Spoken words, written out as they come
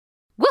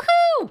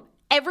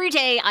Every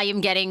day I am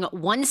getting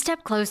one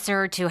step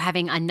closer to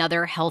having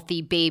another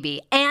healthy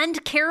baby,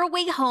 and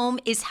Caraway Home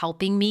is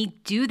helping me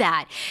do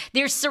that.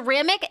 Their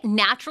ceramic,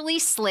 naturally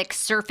slick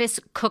surface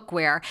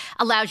cookware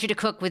allows you to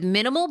cook with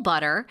minimal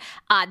butter.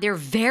 They're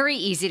very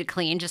easy to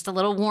clean, just a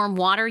little warm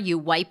water, you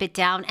wipe it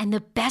down. And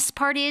the best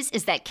part is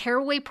that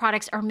Caraway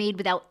products are made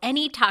without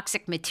any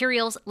toxic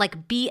materials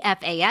like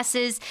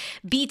BFASs,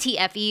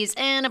 BTFEs,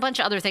 and a bunch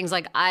of other things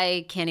like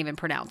I can't even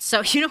pronounce.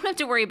 So you don't have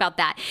to worry about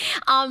that.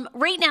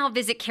 Right now,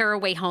 visit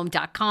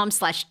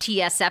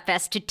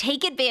carawayhome.com/TSFS to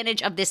take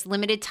advantage of this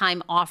limited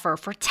time offer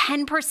for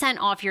 10%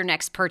 off your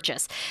next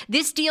purchase.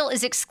 This deal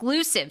is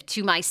exclusive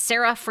to my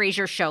Sarah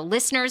Fraser Show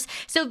listeners.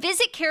 So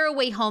visit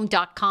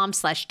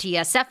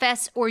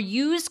carawayhome.com/TSFS or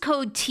use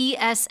code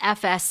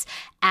TSFS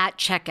at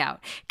checkout.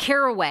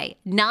 Caraway,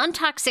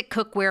 non-toxic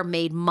cookware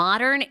made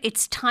modern.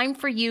 It's time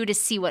for you to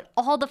see what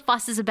all the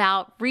fuss is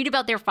about, read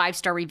about their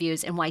 5-star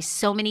reviews, and why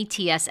so many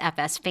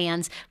TSFS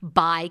fans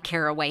buy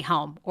Caraway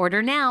Home.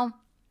 Order now.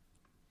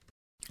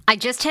 I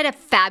just had a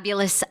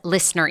fabulous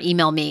listener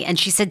email me, and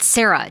she said,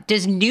 Sarah,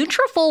 does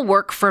Nutrafol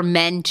work for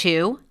men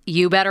too?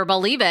 You better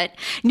believe it.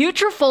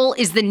 Nutrafol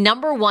is the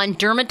 #1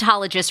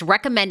 dermatologist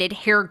recommended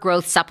hair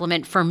growth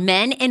supplement for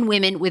men and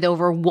women, with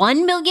over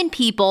 1 million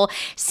people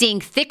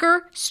seeing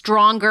thicker,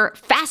 stronger,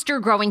 faster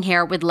growing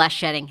hair with less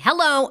shedding.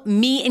 Hello,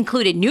 me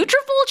included.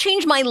 Nutrafol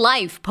changed my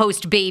life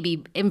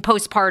post-baby and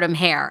postpartum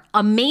hair.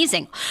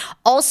 Amazing.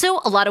 Also,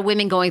 a lot of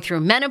women going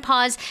through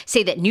menopause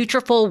say that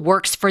Nutrafol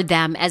works for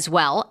them as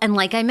well. And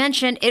like I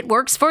mentioned, it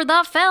works for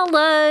the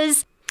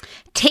fellas.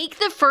 Take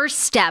the first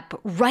step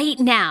right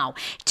now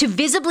to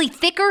visibly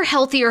thicker,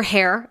 healthier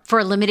hair for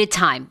a limited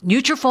time.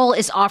 Nutrafol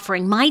is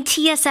offering my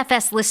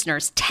TSFS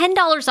listeners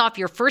 $10 off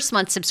your first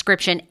month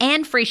subscription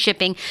and free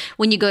shipping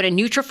when you go to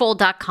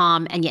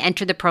Nutrafol.com and you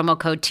enter the promo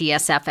code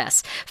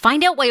TSFS.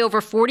 Find out why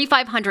over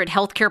 4,500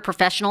 healthcare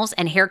professionals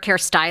and hair care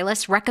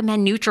stylists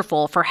recommend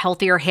Nutrafol for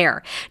healthier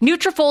hair.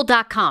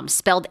 Nutrafol.com,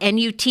 spelled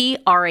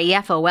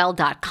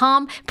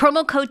Nutrafol.com,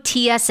 promo code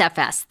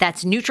TSFS.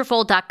 That's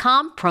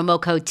Nutrafol.com,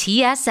 promo code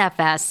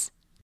TSFS.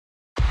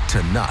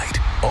 Tonight,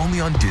 only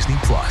on Disney+.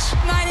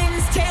 My name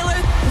is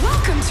Taylor.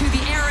 Welcome to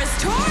the Eras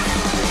Tour.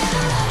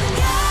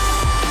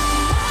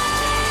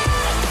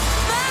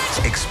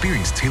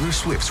 Experience Taylor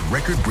Swift's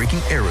record-breaking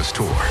Eras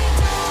Tour.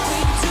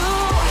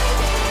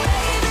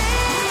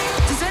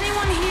 Does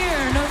anyone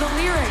here know the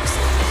lyrics?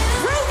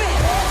 Prove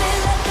it!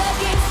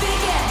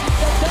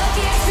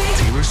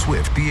 Taylor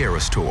Swift, the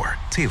Eras Tour,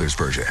 Taylor's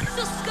version,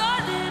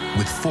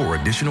 with 4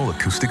 additional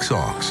acoustic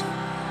songs.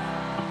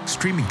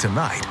 Streaming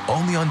tonight,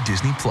 only on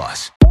Disney+.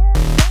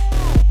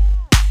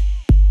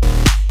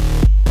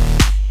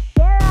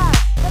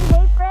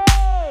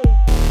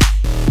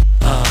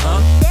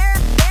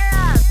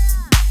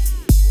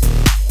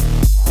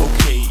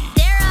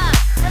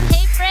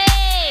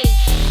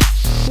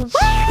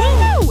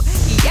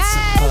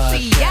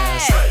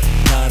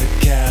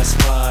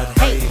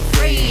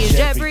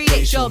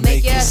 She'll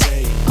make you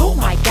say, oh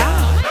my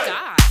God,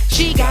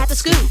 she got the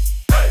scoop.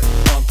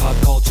 On pop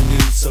culture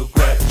news, so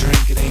grab a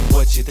drink. It ain't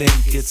what you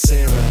think, it's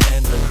Sarah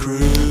and the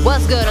crew.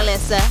 What's good,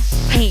 Alyssa?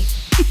 Hey.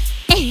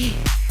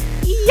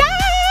 Yes!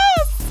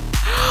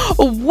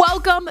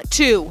 Welcome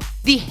to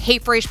the Hey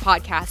Frase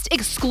podcast,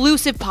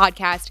 exclusive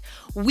podcast.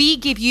 We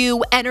give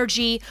you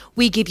energy,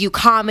 we give you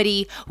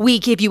comedy, we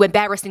give you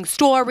embarrassing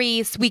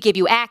stories, we give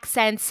you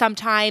accents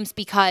sometimes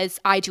because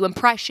I do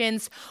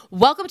impressions.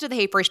 Welcome to the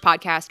Hey Frase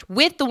podcast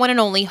with the one and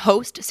only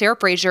host, Sarah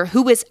Fraser,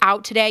 who is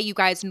out today. You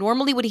guys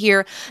normally would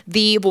hear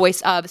the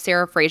voice of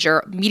Sarah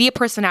Fraser, media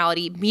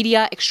personality,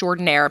 media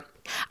extraordinaire.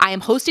 I am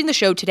hosting the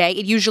show today.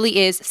 It usually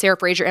is Sarah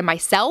Fraser and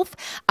myself.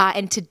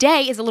 And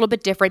today is a little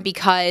bit different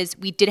because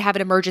we did have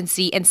an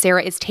emergency and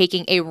Sarah is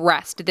taking a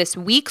rest this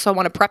week. So I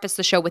want to preface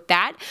the show with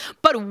that.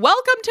 But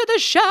welcome to the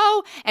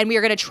show. And we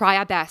are going to try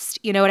our best.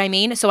 You know what I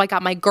mean? So I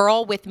got my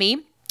girl with me,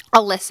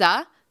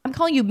 Alyssa. I'm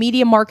calling you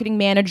media marketing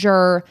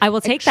manager. I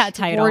will take that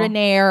title.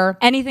 Extraordinaire.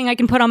 Anything I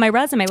can put on my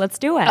resume, let's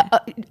do it.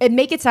 And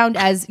make it sound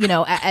as,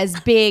 as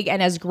big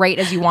and as great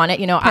as you want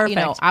it.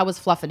 I was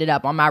fluffing it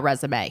up on my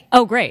resume.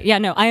 Oh, great. Yeah,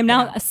 no, I am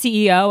now a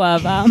CEO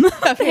of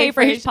Hey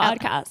Frase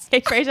Podcast. Hey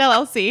Frase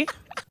LLC.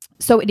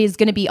 So it is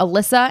going to be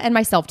Alyssa and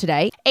myself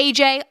today.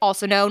 AJ,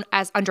 also known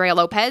as Andrea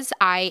Lopez.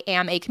 I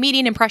am a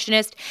comedian,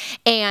 impressionist,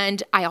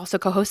 and I also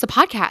co-host the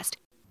podcast.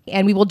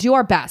 And we will do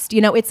our best.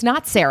 It's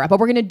not Sarah, but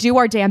we're going to do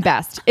our damn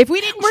best. If we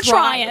didn't We're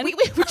trying.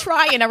 We're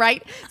trying, all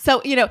right?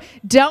 So,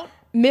 don't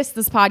miss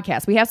this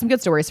podcast. We have some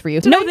good stories for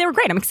you today. No, they were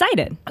great. I'm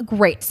excited.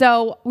 Great.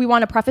 So we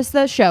want to preface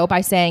the show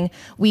by saying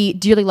we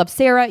dearly love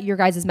Sarah. Your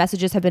guys'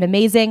 messages have been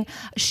amazing.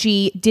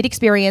 She did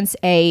experience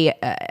a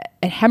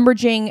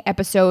hemorrhaging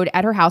episode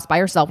at her house by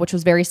herself, which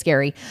was very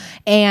scary.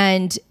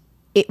 And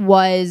it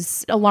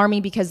was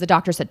alarming because the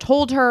doctors had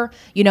told her,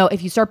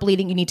 if you start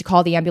bleeding, you need to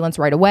call the ambulance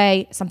right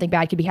away. Something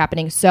bad could be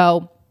happening.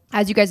 So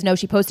as you guys know,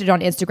 she posted it on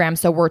Instagram.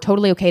 So we're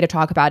totally okay to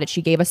talk about it.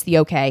 She gave us the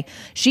okay.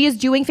 She is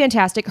doing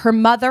fantastic. Her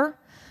mother,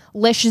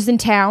 Lish, is in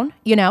town.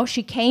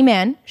 She came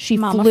in. She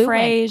Mama flew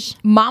Frage.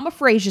 in. Mama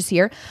Frage is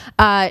here.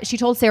 She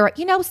told Sarah,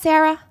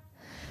 Sarah,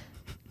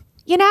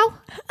 you know,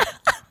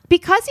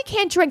 because he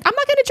can't drink, I'm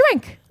not going to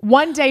drink.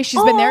 One day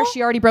she's been there.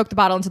 She already broke the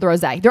bottle into the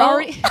rosé. They're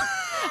already.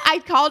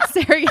 I called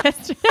Sarah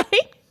yesterday.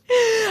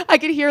 I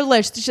could hear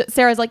Lish.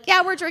 Sarah's like,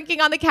 yeah, we're drinking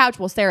on the couch.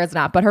 Well, Sarah's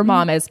not, but her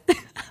mom is.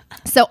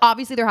 So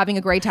obviously they're having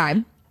a great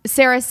time.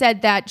 Sarah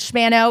said that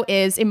Shmano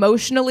is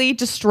emotionally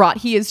distraught.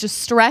 He is just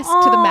stressed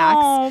to the max.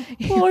 Oh,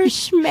 poor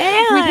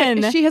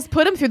Shman. She has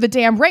put him through the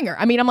damn ringer.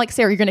 I mean, I'm like,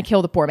 Sarah, you're going to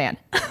kill the poor man.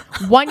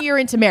 1 year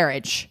into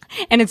marriage.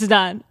 And it's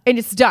done.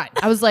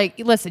 I was like,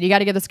 listen, you got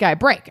to give this guy a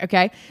break,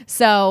 okay?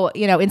 So,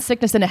 in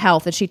sickness and in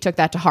health, and she took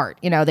that to heart.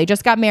 They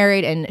just got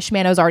married, and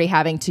Shmano's already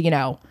having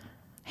to,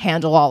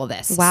 handle all of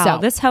this. Wow,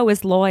 so, this hoe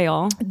is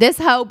loyal. This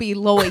hoe be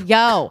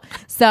loyal.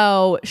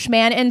 So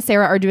Shman and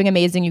Sarah are doing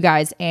amazing, you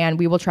guys, and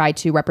we will try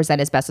to represent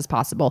as best as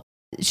possible.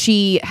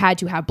 She had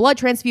to have blood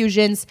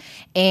transfusions,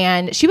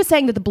 and she was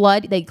saying that the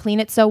blood, they clean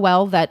it so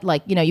well that,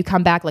 like, you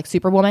come back like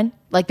Superwoman.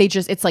 Like,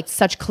 it's like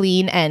such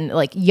clean and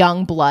like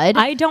young blood.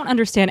 I don't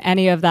understand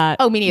any of that.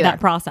 Oh, me neither. That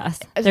process.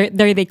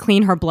 They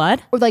clean her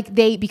blood? Or like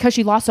because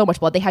she lost so much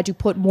blood, they had to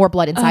put more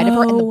blood inside of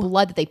her, and the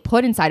blood that they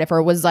put inside of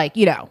her was like,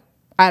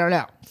 I don't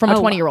know, from a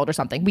 20-year-old or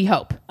something. We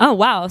hope. Oh,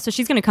 wow. So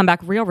she's going to come back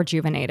real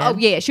rejuvenated. Oh,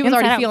 yeah. She was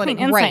already feeling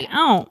it great.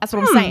 That's what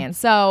I'm saying.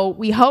 So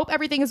we hope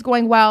everything is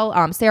going well.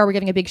 Sarah, we're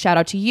giving a big shout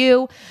out to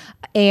you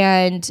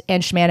and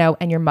Shmano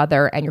and your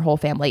mother and your whole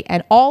family.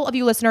 And all of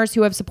you listeners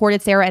who have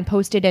supported Sarah and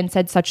posted and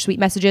said such sweet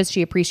messages.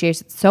 She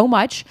appreciates it so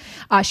much.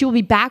 She will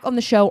be back on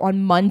the show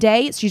on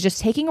Monday. She's just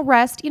taking a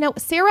rest.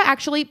 Sarah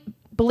actually...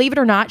 Believe it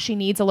or not, she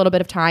needs a little bit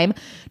of time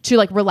to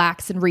like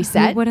relax and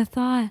reset. Who would have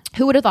thought?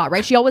 Who would have thought,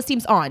 right? She always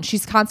seems on.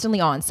 She's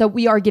constantly on. So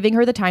we are giving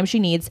her the time she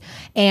needs.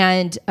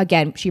 And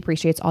again, she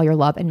appreciates all your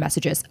love and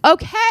messages.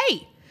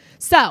 Okay.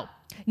 So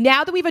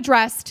now that we've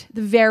addressed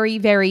the very,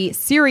 very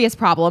serious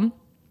problem,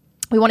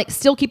 we want to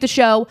still keep the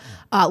show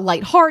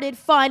lighthearted,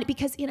 fun,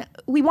 because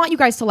we want you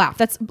guys to laugh.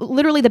 That's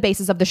literally the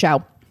basis of the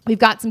show. We've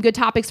got some good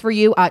topics for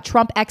you.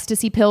 Trump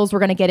ecstasy pills. We're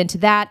going to get into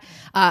that.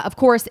 Of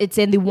course, it's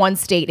in the one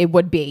state it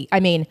would be. I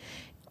mean,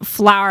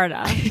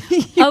 Florida.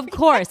 Of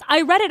course.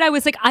 I read it. I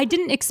was like, I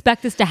didn't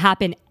expect this to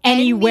happen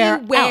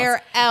anywhere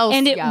else.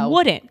 And it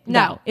wouldn't.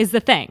 No, is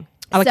the thing.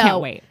 I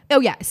can't wait. Oh,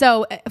 yeah.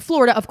 So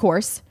Florida, of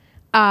course.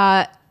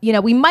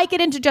 We might get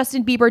into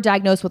Justin Bieber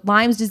diagnosed with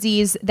Lyme's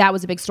disease. That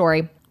was a big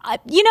story.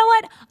 You know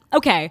what?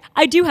 Okay.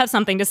 I do have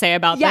something to say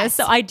about this.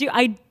 So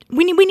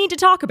we need to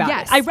talk about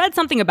it. I read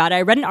something about it.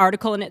 I read an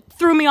article and it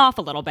threw me off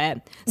a little bit.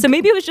 So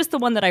maybe it was just the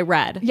one that I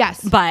read.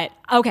 Yes. But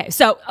okay.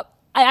 So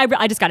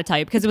I just got to tell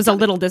you because it was a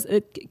little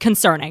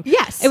concerning.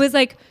 Yes. It was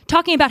like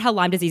talking about how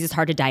Lyme disease is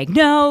hard to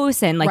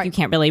diagnose and like you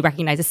can't really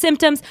recognize the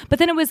symptoms. But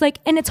then it was like,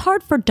 and it's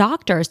hard for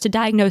doctors to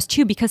diagnose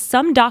too because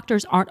some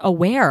doctors aren't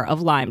aware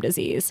of Lyme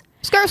disease.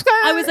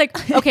 I was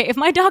like, okay, if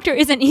my doctor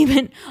isn't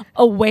even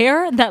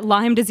aware that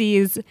Lyme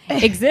disease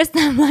exists,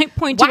 that might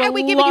point to a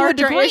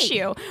larger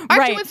issue.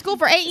 Aren't you in school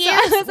for 8 years?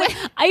 So I was like,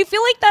 I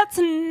feel like that's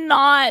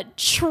not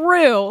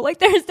true. Like,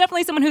 there's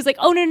definitely someone who's like,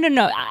 oh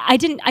no, I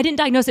didn't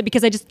diagnose it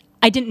because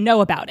I didn't know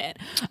about it.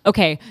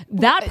 Okay,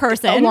 that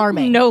person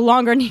no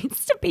longer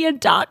needs to be a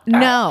doctor.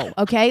 No,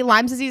 okay.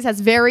 Lyme disease has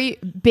very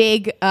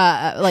big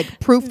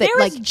proof that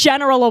there is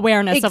general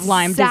awareness of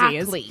Lyme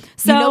disease.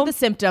 So you know the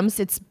symptoms.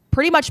 It's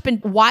pretty much been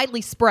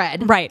widely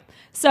spread. Right.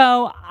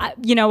 So,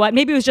 you know what?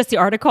 Maybe it was just the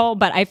article,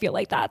 but I feel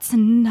like that's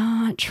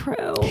not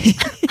true.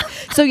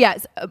 So,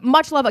 yes,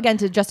 much love again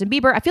to Justin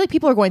Bieber. I feel like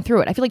people are going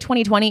through it. I feel like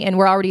 2020 and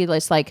we're already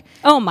just like,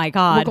 oh my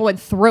God. We're going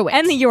through it.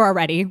 And the year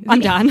already.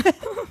 I'm done.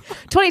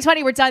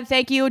 2020, we're done.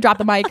 Thank you. Drop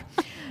the mic.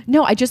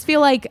 No, I just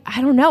feel like,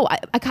 I don't know. I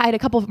had a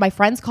couple of my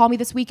friends call me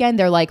this weekend.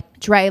 They're like,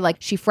 Dre, like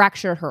she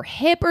fractured her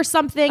hip or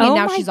something. And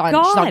now she's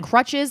on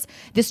crutches.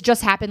 This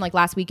just happened like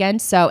last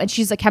weekend. So, and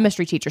she's a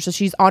chemistry teacher. So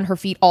she's on her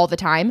feet all the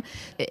time.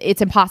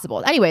 It's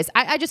impossible. Anyways,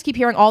 I just keep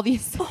hearing all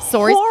these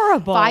stories.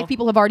 Horrible. 5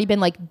 people have already been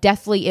like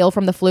deathly ill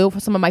from the flu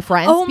for some of my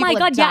friends. Oh people my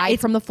God. Died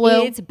from the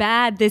flu. It's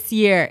bad this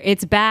year.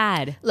 It's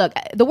bad. Look,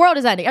 the world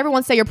is ending.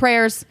 Everyone say your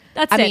prayers.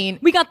 I mean,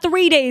 we got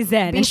 3 days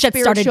in and shit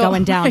started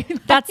going down.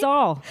 That's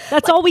all.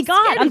 That's all we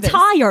got. I'm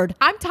tired.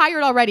 I'm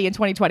tired already in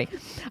 2020.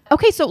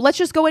 Okay, so let's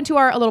just go into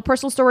our little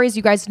personal stories.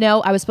 You guys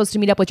know I was supposed to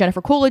meet up with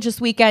Jennifer Coolidge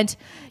this weekend.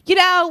 I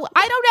don't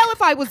know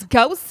if I was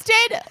ghosted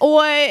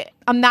or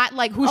I'm not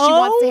like who she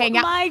wants to hang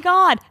out. Oh my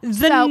God.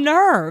 The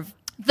nerve.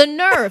 The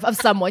nerve of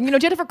someone.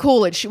 Jennifer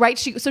Coolidge, right?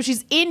 So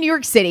she's in New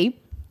York City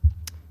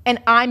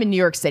and I'm in New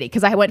York City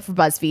because I went for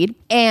BuzzFeed.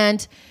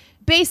 And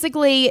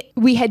basically,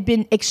 we had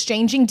been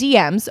exchanging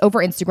DMs over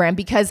Instagram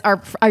because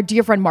our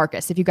dear friend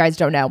Marcus, if you guys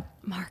don't know,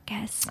 our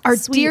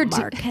dear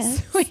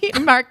Marcus, sweet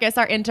Marcus,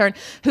 our intern,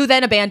 who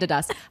then abandoned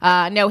us.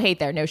 No hate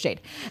there, no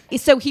shade.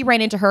 So he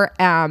ran into her,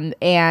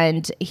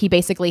 and he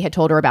basically had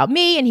told her about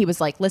me, and he was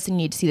like, "Listen,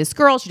 you need to see this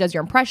girl. She does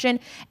your impression."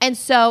 And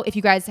so, if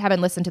you guys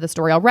haven't listened to the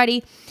story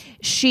already,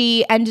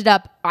 I ended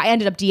up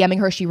DMing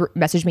her. She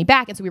messaged me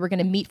back, and so we were going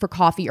to meet for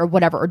coffee or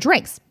whatever or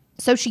drinks.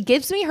 So she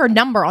gives me her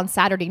number on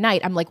Saturday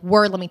night. I'm like,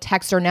 word, let me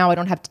text her now. I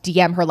don't have to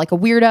DM her like a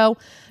weirdo.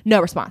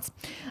 No response.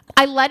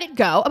 I let it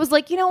go. I was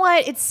like, you know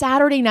what? It's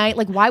Saturday night.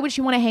 Like, why would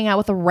she want to hang out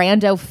with a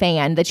rando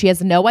fan that she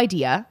has no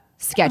idea?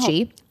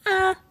 sketchy.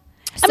 I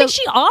mean,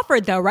 she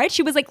offered though, right?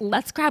 She was like,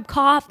 "Let's grab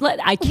coffee."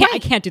 I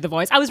can't do the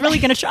voice. I was really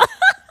gonna try.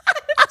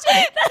 That's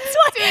why.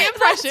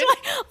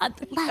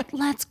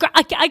 Let's grab.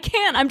 I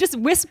can't. I'm just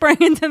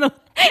whispering into the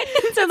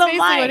mic.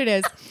 What it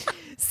is.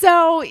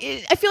 So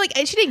I feel like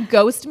she didn't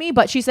ghost me,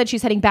 but she said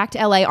she's heading back to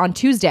LA on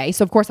Tuesday.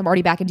 So of course I'm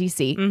already back in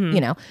DC. You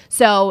know,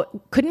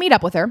 so couldn't meet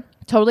up with her.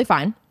 Totally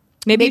fine.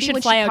 Maybe you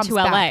should fly out to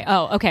LA. Back.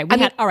 Oh, okay.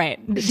 All right.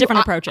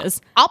 Different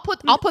approaches. I'll put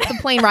the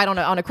plane ride on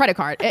a credit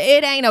card.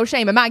 It ain't no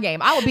shame in my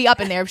game. I will be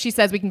up in there if she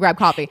says we can grab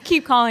coffee.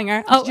 Keep calling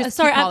her. Oh,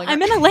 sorry.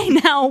 I'm in LA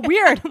now.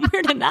 Weird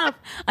enough.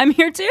 I'm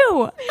here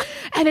too.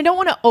 And I don't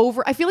want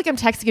to I feel like I'm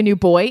texting a new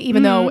boy,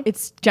 even though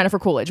it's Jennifer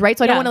Coolidge, right?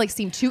 So I don't want to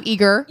seem too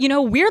eager. You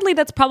know, weirdly,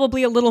 that's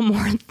probably a little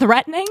more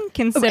threatening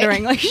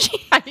considering like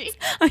she's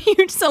a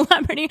huge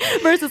celebrity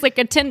versus like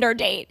a Tinder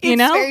date. You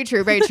know, very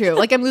true, very true.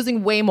 Like I'm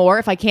losing way more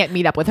if I can't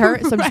meet up with her.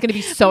 So I'm just gonna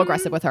be so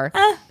aggressive with her.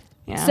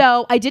 Yeah.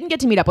 So I didn't get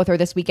to meet up with her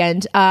this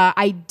weekend.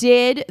 I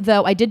did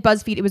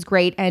BuzzFeed. It was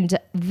great. And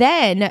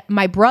then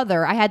my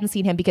brother, I hadn't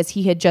seen him because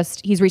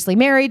he's recently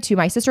married to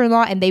my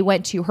sister-in-law and they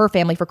went to her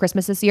family for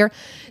Christmas this year.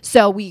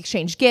 So we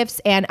exchanged gifts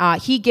and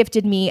he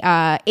gifted me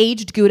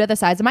aged Gouda the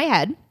size of my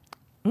head.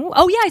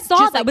 Oh yeah, I saw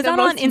that. Like was that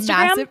on Instagram?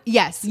 Massive,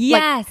 yes.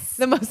 Like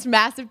the most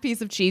massive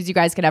piece of cheese you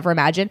guys could ever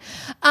imagine.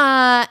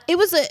 It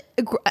was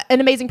an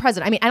amazing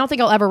present. I mean, I don't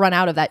think I'll ever run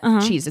out of that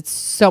cheese. It's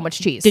so much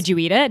cheese. Did you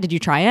eat it? Did you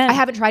try it? I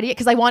haven't tried it yet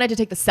because I wanted to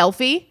take the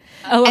selfie.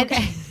 Oh,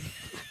 okay.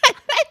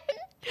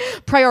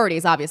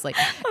 Priorities, obviously.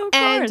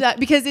 And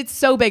because it's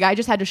so big, I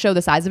just had to show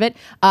the size of it.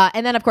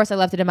 And then, of course, I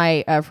left it in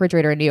my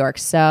refrigerator in New York.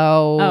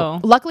 So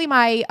luckily,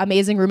 my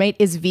amazing roommate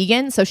is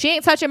vegan, so she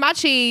ain't touching my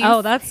cheese.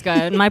 Oh, that's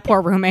good. My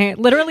poor roommate.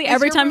 Literally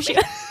every time she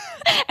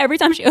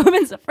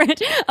opens the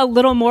fridge, a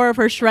little more of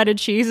her shredded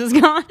cheese is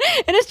gone.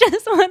 And it's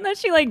just one that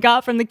she like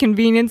got from the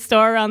convenience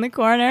store around the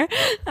corner.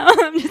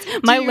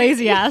 My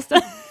lazy ass.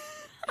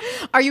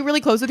 Are you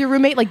really close with your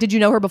roommate? Like, did you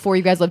know her before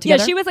you guys lived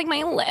together? Yeah, she was like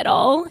my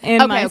little in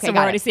my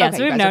sorority. So, yeah,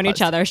 so we've known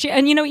each other.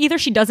 And you know, either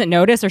she doesn't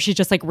notice or she's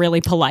just like really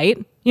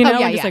polite. You know,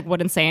 just like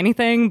wouldn't say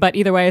anything. But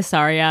either way,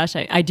 sorry, Ash,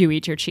 I do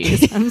eat your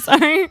cheese. I'm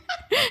sorry.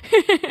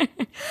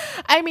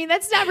 I mean,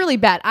 that's not really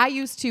bad. I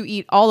used to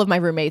eat all of my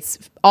roommates,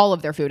 all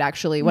of their food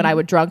actually, when I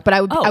would drunk, but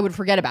I would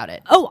forget about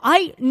it.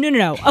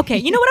 No. Okay,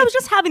 you know what? I was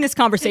just having this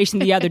conversation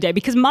the other day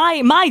because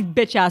my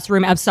bitch ass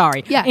roommate. I'm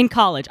sorry. Yeah. In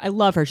college, I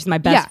love her. She's my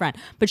best friend,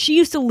 but she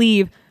used to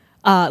leave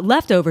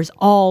leftovers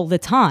all the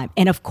time,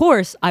 and of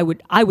course I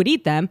would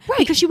eat them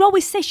because she would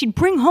always say she'd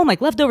bring home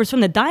like leftovers from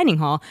the dining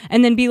hall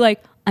and then be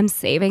like, I'm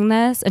saving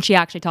this, and she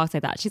actually talks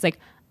like that. She's like,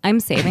 I'm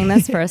saving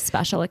this for a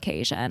special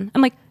occasion.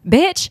 I'm like,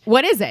 bitch,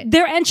 what is it?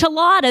 They're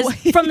enchiladas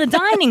from the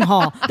dining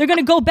hall. They're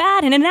gonna go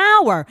bad in an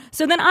hour.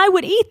 So then I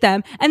would eat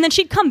them, and then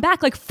she'd come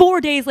back like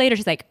 4 days later.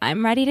 She's like,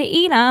 I'm ready to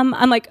eat them.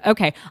 I'm like,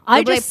 okay,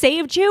 I just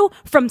saved you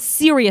from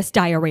serious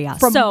diarrhea,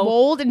 from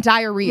mold and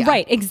diarrhea.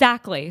 Right,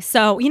 exactly.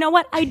 So you know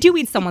what? I do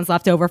eat someone's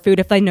leftover food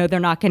if they know they're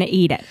not gonna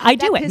eat it. I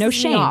do it. No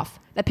shame.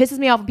 That pisses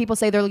me off when people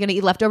say they're going to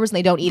eat leftovers and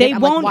they don't eat it.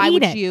 I'm won't like,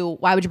 eat it.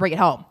 Why would you bring it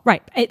home?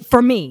 Right.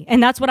 For me.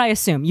 And that's what I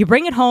assume. You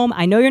bring it home.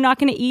 I know you're not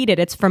going to eat it.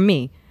 It's for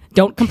me.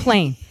 Don't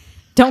complain.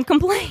 Don't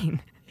complain.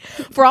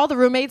 For all the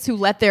roommates who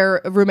let their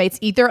roommates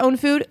eat their own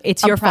food,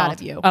 it's your proud fault.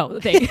 of you. Oh,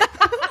 thank you.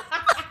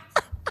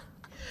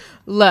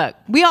 Look,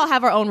 we all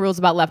have our own rules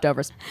about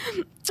leftovers.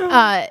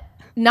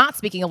 Not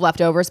speaking of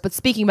leftovers, but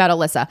speaking about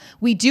Alyssa,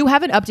 we do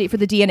have an update for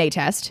the DNA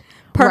test.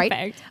 Perfect.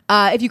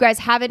 Right? If you guys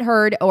haven't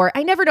heard, or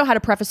I never know how to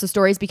preface the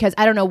stories because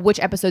I don't know which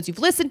episodes you've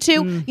listened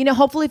to. You know,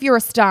 hopefully if you're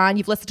a stan,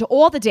 you've listened to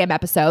all the damn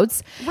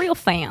episodes. Real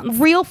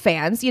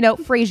fans, you know,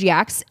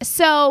 Phrasiacs.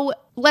 So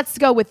let's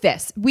go with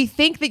this. We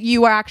think that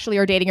you are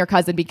dating your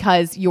cousin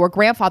because your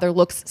grandfather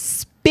looks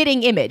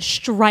spitting image.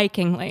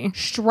 Strikingly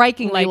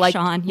like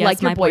Sean. Yes,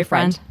 like your my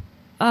boyfriend.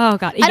 Oh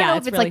God! I don't know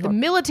if it's really like the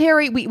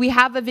military. We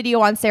have a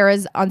video on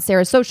Sarah's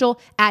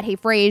social at Hey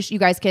Frage. You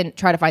guys can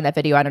try to find that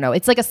video. I don't know.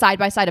 It's like a side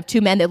by side of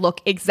two men that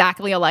look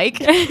exactly alike.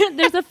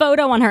 There's a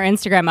photo on her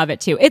Instagram of it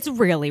too. It's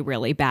really,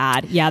 really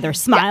bad. Yeah, their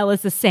smile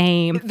is the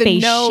same. The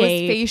face nose,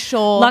 shape.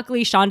 facial.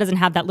 Luckily, Sean doesn't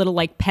have that little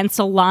like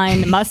pencil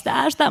line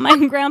mustache that my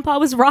grandpa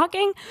was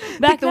rocking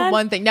back then. The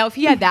one thing. Now, if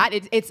he had that,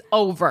 it's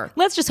over.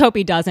 Let's just hope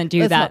he doesn't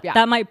do that.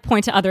 That might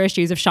point to other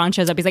issues if Sean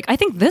shows up. He's like, I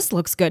think this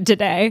looks good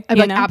today. I'm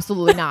like,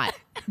 absolutely not.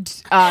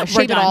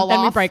 Shave it all off.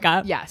 Then we break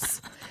up.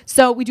 Yes.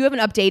 So we do have an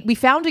update. We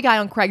found a guy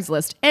on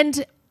Craigslist,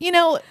 and you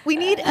know we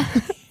need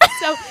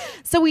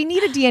so we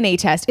need a DNA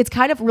test. It's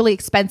kind of really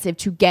expensive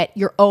to get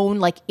your own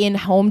like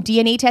in-home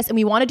DNA test, and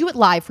we want to do it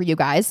live for you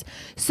guys.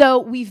 So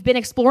we've been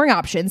exploring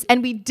options,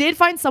 and we did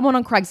find someone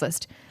on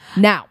Craigslist.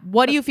 Now,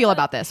 what do you feel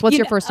about this? What's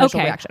your first initial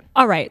reaction?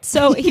 All right.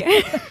 So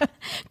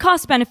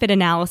cost benefit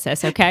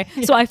analysis. Okay.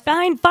 So I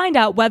find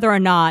out whether or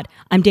not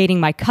I'm dating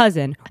my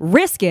cousin.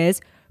 Risk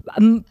is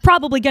I'm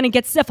probably going to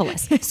get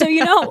syphilis. So,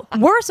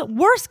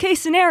 worst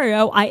case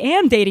scenario, I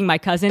am dating my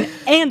cousin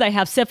and I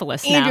have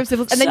syphilis now. And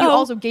then you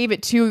also gave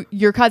it to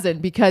your cousin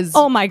because...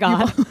 Oh my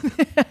God.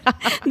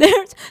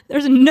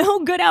 There's no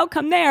good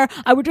outcome there.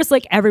 I would just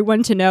like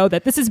everyone to know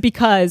that this is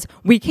because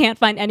we can't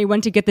find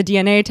anyone to get the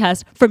DNA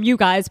test from you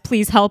guys.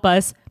 Please help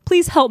us.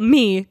 Please help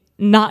me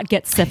not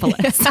get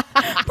syphilis.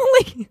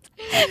 Please.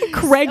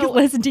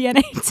 Craigslist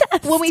DNA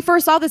test. When we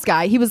first saw this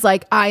guy, he was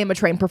like, I am a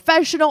trained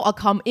professional. I'll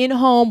come in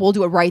home. We'll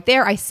do it right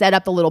there. I set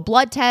up the little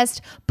blood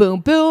test. Boom,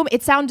 boom.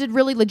 It sounded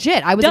really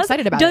legit. I was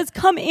excited about it. Does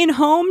come in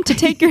home to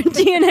take your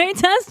DNA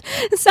test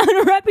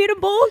sound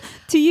reputable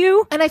to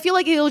you? And I feel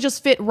like it'll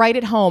just fit right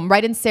at home,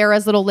 right in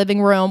Sarah's little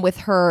living room with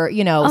her,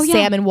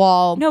 salmon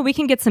wall. No, we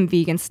can get some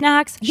vegan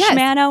snacks. Yes.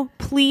 Shmano,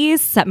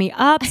 please set me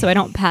up so I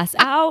don't pass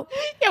out.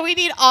 Yeah, we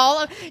need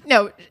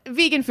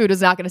vegan food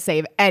is not going to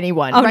save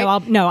anyone. Oh,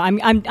 right? no, I'm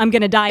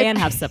going to die and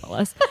have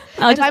syphilis.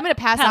 If I'm going to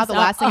pass out, the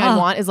last thing I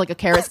want is like a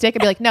carrot stick. I'd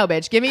be like, no,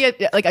 bitch, give me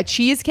a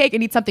cheesecake. I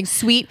need something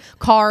sweet,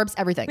 carbs,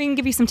 everything. We can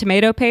give you some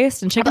tomato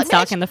paste and chicken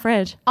stock in the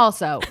fridge.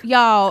 Also,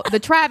 y'all, the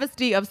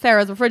travesty of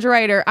Sarah's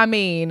refrigerator. I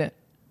mean,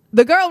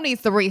 the girl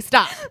needs to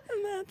restock.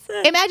 That's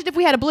it. Imagine if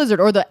we had a blizzard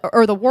or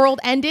the world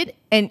ended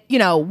and,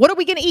 what are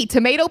we going to eat?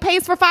 Tomato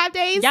paste for 5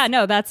 days? Yeah,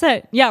 no, that's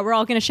it. Yeah, we're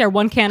all going to share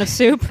one can of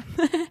soup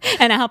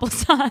and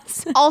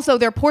applesauce. Also,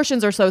 their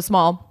portions are so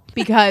small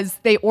because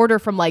they order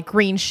from like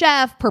Green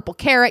Chef, Purple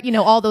Carrot,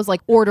 all those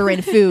like order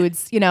in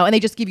foods, and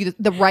they just give you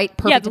the right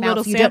perfect amount.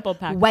 Little so you sample don't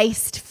pack.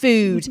 waste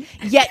food.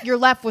 Yet you're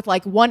left with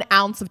like 1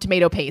 ounce of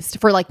tomato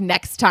paste for like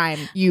next time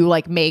you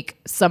like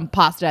make some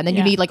pasta and then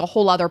you need like a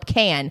whole other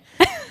can.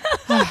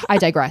 I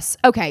digress.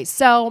 Okay,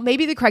 so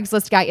maybe the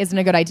Craigslist guy isn't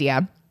a good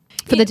idea.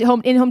 For the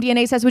in-home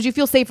DNA test, would you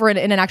feel safer in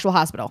an actual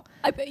hospital?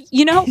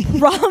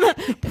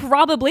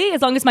 Probably,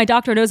 as long as my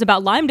doctor knows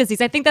about Lyme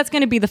disease. I think that's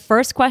going to be the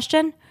first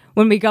question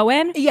when we go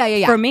in.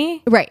 Yeah. For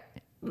me? Right.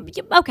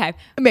 Okay.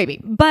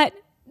 Maybe. But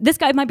this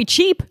guy might be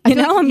cheap,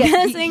 I'm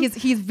guessing.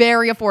 He's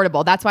very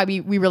affordable. That's why we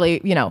really,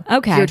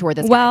 geared toward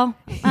this guy. Well,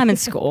 I'm in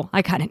school.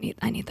 I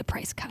need the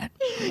price cut.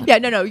 Yeah,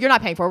 no, you're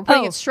not paying for it. We're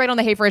putting it straight on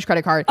the Hey Fresh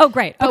credit card. Oh,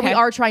 great. But Okay. we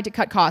are trying to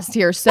cut costs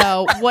here,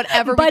 so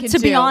whatever we can do. But to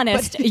be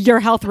honest, your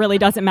health really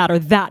doesn't matter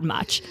that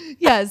much.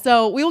 Yeah,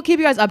 so we will keep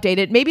you guys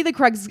updated. Maybe the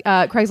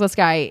Craigslist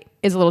guy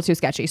is a little too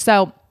sketchy.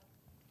 So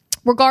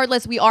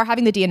regardless, we are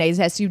having the DNA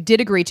test. You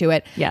did agree to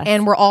it. Yes.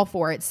 And we're all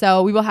for it.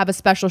 So we will have a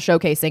special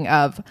showcasing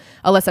of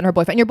Alyssa and her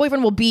boyfriend. And your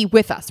boyfriend will be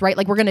with us, right?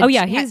 Like we're going to... Oh,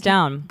 yeah, he's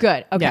down.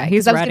 Good. Okay. Yeah,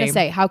 he's I was ready. going to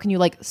say, how can you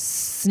like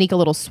sneak a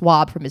little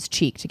swab from his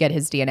cheek to get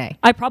his DNA?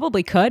 I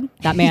probably could.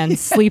 That man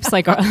sleeps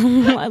like a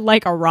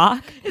like a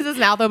rock. Is his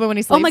mouth open when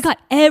he sleeps? Oh my God,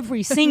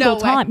 every single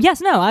time. Yes,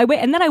 no,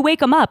 and then I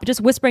wake him up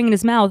just whispering in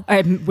his mouth.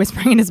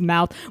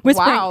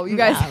 Wow, you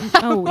guys.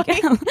 Oh,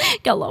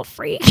 get a little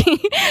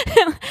freaky.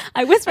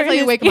 I whisper That's how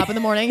you wake him up in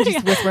the morning,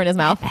 just whisper in his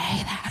mouth.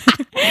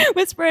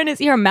 Whisper in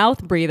his ear,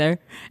 mouth breather.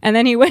 And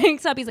then he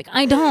wakes up, he's like,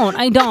 I don't.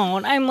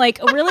 I'm like,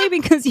 really?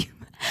 Because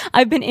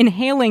I've been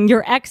inhaling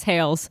your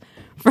exhales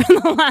for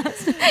the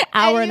last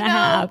hour and a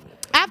half.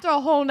 After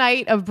a whole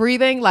night of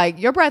breathing, like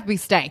your breath be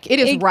stank. It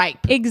is ripe.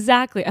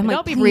 Exactly. I'm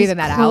Don't be breathing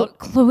that out.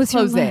 Close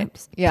your it.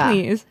 lips. Yeah.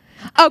 Please.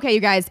 Okay, you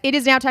guys, it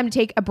is now time to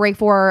take a break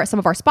for some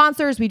of our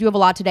sponsors. We do have a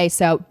lot today,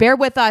 so bear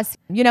with us.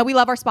 We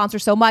love our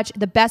sponsors so much.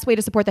 The best way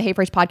to support the Hey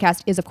Fresh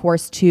podcast is, of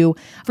course, to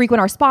frequent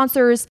our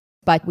sponsors,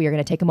 but we are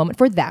going to take a moment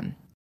for them.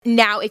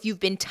 Now, if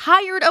you've been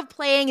tired of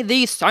playing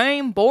the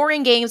same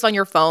boring games on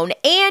your phone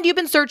and you've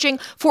been searching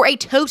for a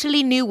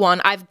totally new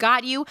one, I've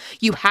got you.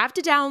 You have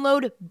to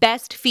download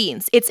Best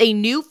Fiends. It's a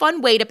new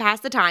fun way to pass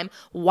the time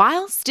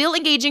while still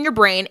engaging your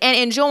brain and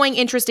enjoying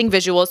interesting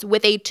visuals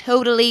with a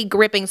totally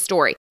gripping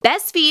story.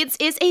 Best Fiends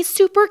is a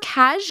super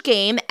cash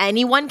game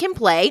anyone can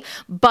play,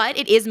 but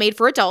it is made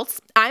for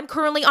adults. I'm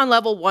currently on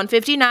level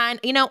 159.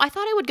 I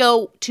thought I would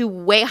go to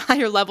way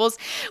higher levels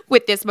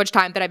with this much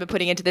time that I've been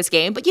putting into this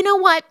game, but you know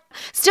what?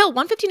 Still,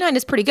 159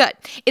 is pretty good.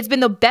 It's been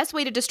the best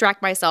way to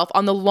distract myself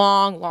on the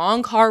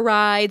long car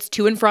rides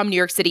to and from New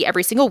York City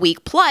every single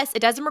week. Plus, it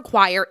doesn't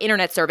require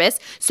internet service.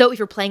 So if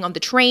you're playing on the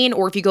train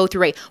or if you go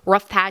through a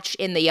rough patch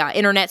in the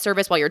internet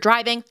service while you're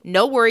driving,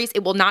 no worries.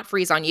 It will not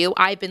freeze on you.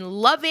 I've been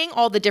loving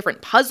all the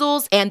different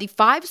puzzles, and the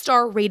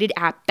 5-star rated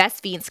app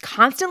Best Fiends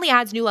constantly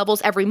adds new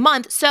levels every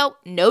month. So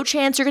no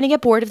chance you're going to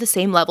get bored of the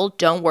same level.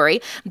 Don't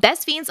worry.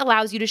 Best Fiends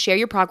allows you to share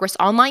your progress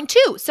online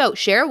too. So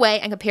share away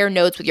and compare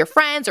notes with your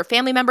friends or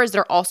family members that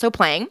are also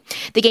playing.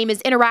 The game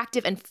is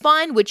interactive and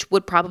fun, which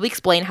would probably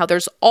explain how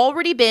there's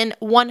already been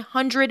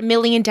 100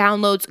 million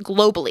downloads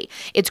globally.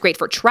 It's great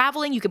for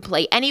traveling. You can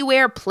play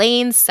anywhere,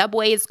 planes,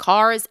 subways,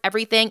 cars,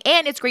 everything.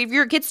 And it's great for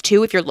your kids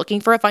too if you're looking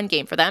for a fun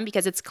game for them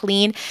because it's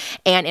clean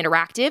and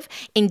interactive.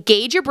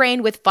 Engage your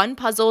brain with fun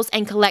puzzles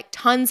and collect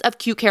tons of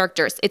cute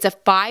characters. It's a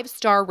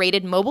 5-star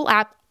rated mobile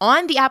app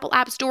on the Apple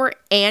App Store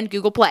and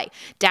Google Play.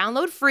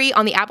 Download free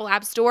on the Apple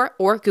App Store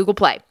or Google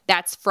Play.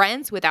 That's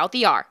Friends without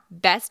the R.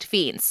 Best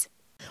Fiends.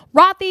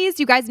 Rothy's,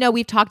 you guys know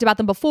we've talked about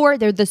them before.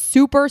 They're the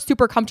super,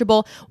 super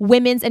comfortable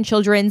women's and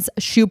children's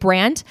shoe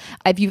brand.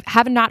 If you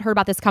have not heard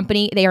about this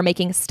company, they are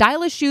making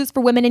stylish shoes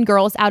for women and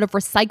girls out of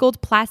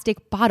recycled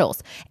plastic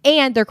bottles.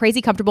 And they're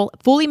crazy comfortable,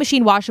 fully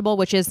machine washable,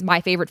 which is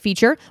my favorite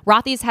feature.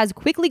 Rothy's has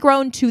quickly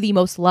grown to the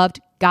most loved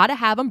gotta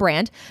have them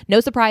brand. No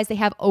surprise, they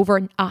have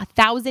over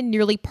 1,000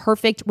 nearly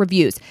perfect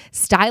reviews.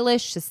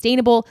 Stylish,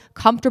 sustainable,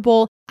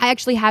 comfortable. I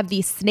actually have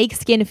the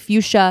snakeskin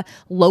fuchsia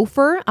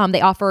loafer.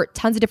 They offer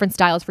tons of different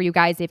styles for you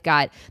guys. They've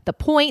got the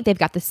point, they've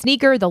got the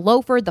sneaker, the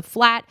loafer, the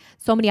flat.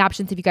 So many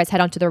options if you guys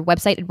head onto their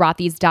website at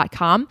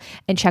rothys.com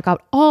and check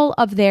out all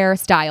of their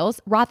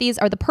styles. Rothy's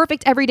are the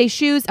perfect everyday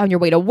shoes on your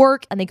way to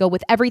work, and they go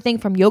with everything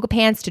from yoga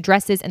pants to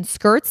dresses and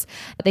skirts.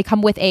 They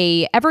come with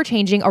a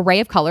ever-changing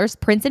array of colors,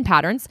 prints, and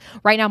patterns.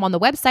 Right now I'm on the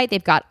website.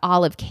 They've got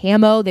olive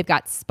camo. They've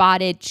got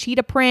spotted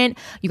cheetah print.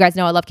 You guys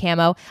know I love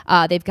camo.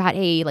 They've got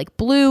a like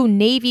blue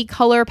navy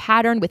color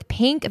pattern with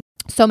pink.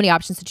 So many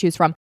options to choose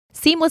from.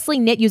 Seamlessly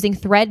knit using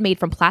thread made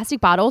from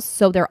plastic bottles,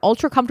 so they're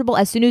ultra comfortable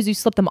as soon as you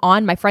slip them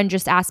on. My friend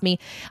just asked me,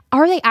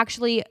 are they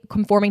actually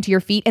conforming to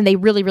your feet? And they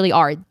really, really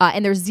are.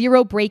 And there's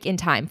zero break-in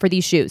time for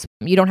these shoes.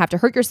 You don't have to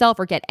hurt yourself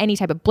or get any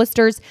type of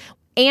blisters.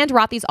 And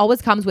Rothy's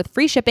always comes with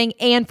free shipping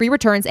and free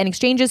returns and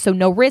exchanges, so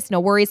no risk,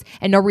 no worries,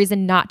 and no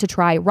reason not to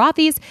try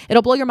Rothy's.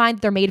 It'll blow your mind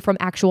that they're made from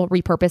actual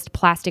repurposed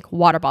plastic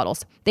water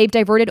bottles. They've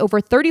diverted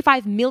over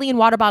 35 million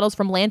water bottles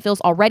from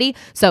landfills already,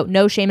 so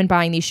no shame in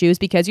buying these shoes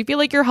because you feel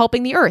like you're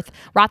helping the earth.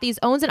 Rothy's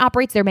owns and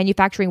operates their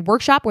manufacturing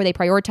workshop where they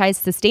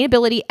prioritize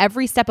sustainability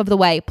every step of the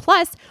way.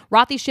 Plus,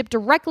 Rothy's ship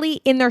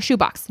directly in their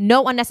shoebox.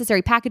 No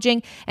unnecessary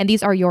packaging, and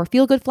these are your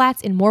feel-good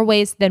flats in more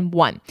ways than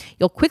one.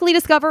 You'll quickly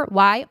discover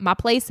why My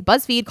Place,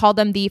 BuzzFeed called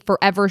them the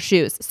forever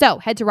shoes. So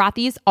head to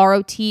Rothy's,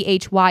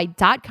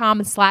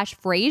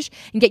 ROTHY.com/Frage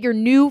and get your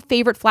new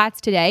favorite flats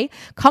today.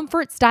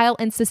 Comfort, style,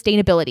 and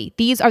sustainability.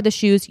 These are the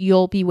shoes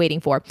you'll be waiting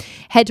for.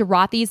 Head to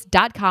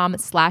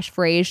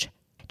Rothys.com/Frage.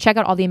 Check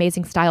out all the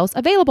amazing styles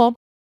available.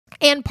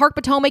 And Park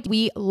Potomac,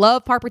 we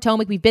love Park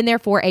Potomac. We've been there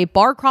for a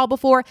bar crawl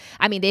before.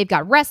 I mean, they've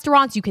got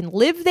restaurants. You can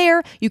live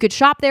there. You could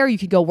shop there. You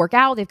could go work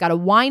out. They've got a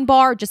wine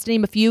bar, just to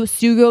name a few,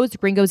 Sugos,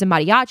 Gringos, and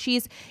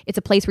Mariachis. It's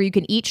a place where you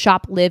can eat,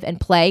 shop, live,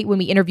 and play. When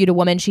we interviewed a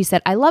woman, she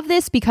said, I love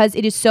this because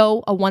it is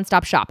so a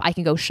one-stop shop. I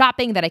can go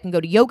shopping, then I can go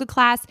to yoga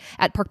class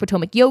at Park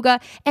Potomac Yoga,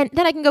 and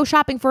then I can go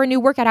shopping for a new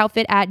workout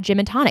outfit at Gym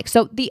and Tonic.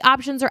 So the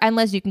options are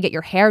endless. You can get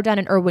your hair done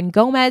in Irwin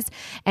Gomez,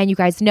 and you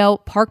guys know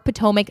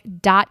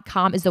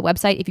parkpotomac.com is the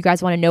website if you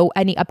guys want to know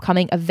any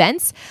upcoming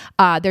events.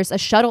 There's a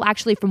shuttle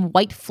actually from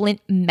White Flint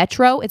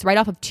Metro. It's right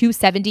off of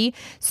 270.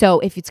 So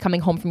if it's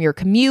coming home from your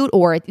commute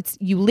or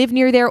you live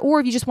near there, or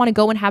if you just want to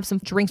go and have some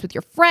drinks with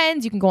your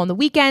friends, you can go on the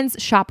weekends,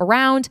 shop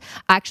around.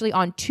 Actually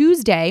on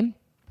Tuesday,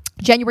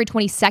 January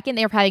 22nd,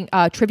 they're having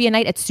trivia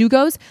night at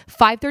Sugos,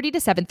 5:30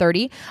 to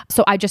 7:30.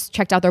 So I just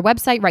checked out their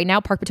website right now,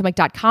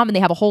 parkpotomac.com, and they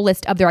have a whole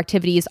list of their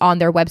activities on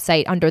their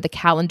website under the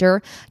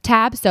calendar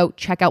tab. So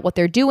check out what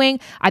they're doing.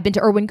 I've been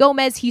to Irwin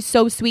Gomez. He's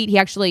so sweet. He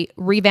actually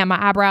revamped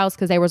my eyebrows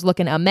because they was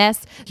looking a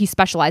mess. He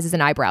specializes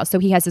in eyebrows. So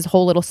he has his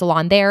whole little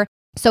salon there.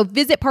 So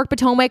visit Park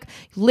Potomac,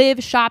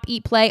 live, shop,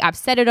 eat, play. I've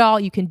said it all.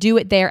 You can do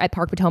it there at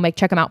Park Potomac.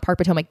 Check them out,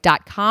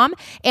 parkpotomac.com.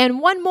 And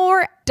one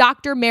more,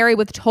 Dr. Mary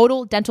with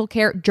Total Dental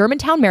Care,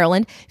 Germantown,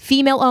 Maryland.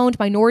 Female-owned,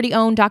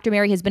 minority-owned. Dr.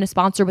 Mary has been a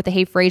sponsor with the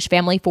Hey Frage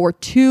family for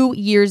 2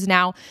 years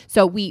now.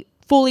 So we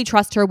fully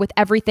trust her with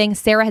everything.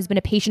 Sarah has been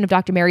a patient of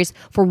Dr. Mary's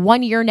for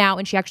 1 year now,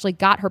 and she actually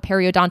got her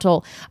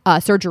periodontal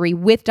surgery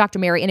with Dr.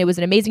 Mary, and it was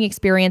an amazing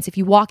experience. If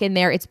you walk in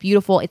there, it's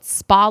beautiful. It's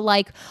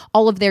spa-like.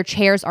 All of their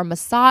chairs are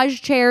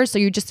massage chairs, so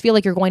you just feel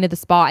like you're going to the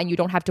spa, and you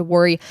don't have to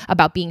worry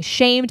about being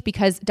shamed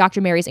because Dr.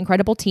 Mary's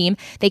incredible team,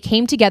 they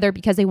came together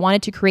because they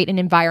wanted to create an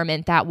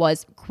environment that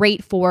was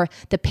great for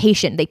the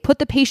patient. They put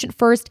the patient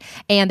first,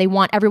 and they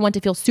want everyone to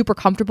feel super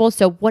comfortable.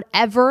 So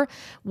whatever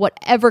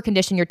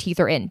condition your teeth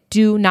are in,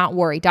 do not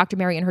worry. Dr.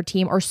 Mary and her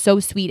team are so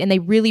sweet, and they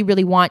really,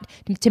 really want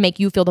to make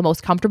you feel the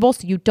most comfortable,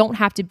 so you don't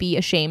have to be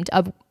ashamed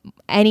of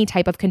any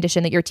type of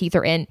condition that your teeth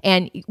are in.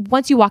 And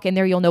once you walk in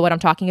there, you'll know what I'm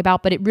talking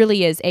about, but it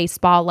really is a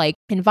spa-like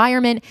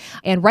environment.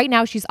 And right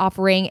now she's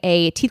offering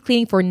a teeth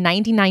cleaning for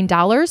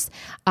 $99.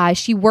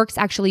 She works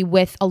actually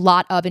with a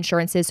lot of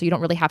insurances, so you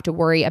don't really have to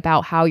worry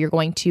about how you're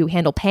going to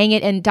handle paying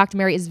it. And Dr.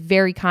 Mary is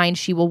very kind.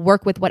 She will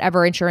work with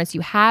whatever insurance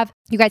you have.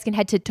 You guys can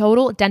head to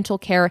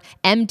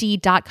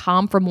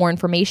totaldentalcaremd.com for more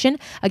information.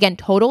 Again,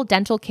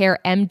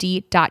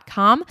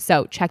 totaldentalcaremd.com.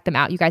 So check them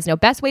out. You guys know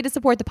best way to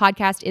support the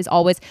podcast is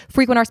always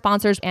frequent our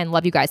sponsors, and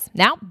love you guys.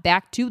 Now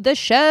back to the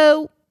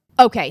show.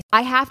 Okay,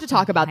 I have to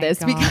talk about this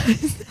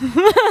because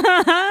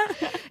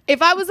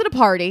if I was at a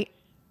party,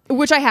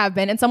 which I have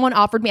been, and someone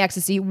offered me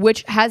ecstasy,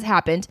 which has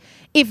happened,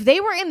 if they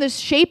were in the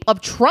shape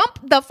of Trump,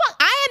 the fuck,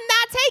 I am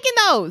not taking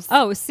those.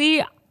 Oh,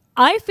 see,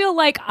 I feel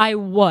like I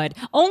would,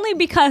 only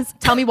because...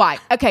 Tell me why.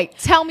 Okay,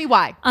 tell me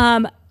why.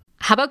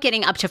 How about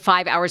getting up to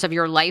 5 hours of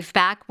your life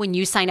back when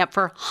you sign up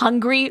for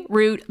Hungry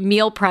Root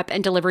meal prep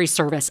and delivery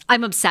service?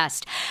 I'm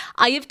obsessed.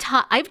 I've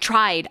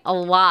tried a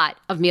lot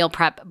of meal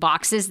prep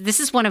boxes. This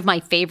is one of my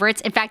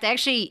favorites. In fact, I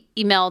actually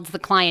emailed the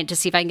client to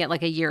see if I can get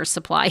like a year's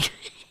supply.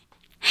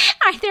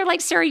 They're like,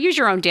 Sarah, use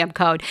your own damn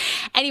code.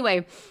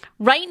 Anyway,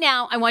 right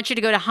now, I want you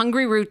to go to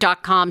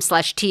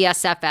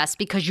hungryroot.com/TSFS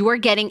because you are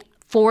getting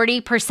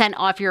 40%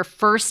 off your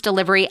first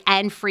delivery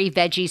and free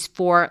veggies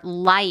for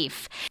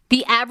life.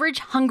 The average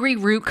Hungry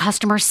Root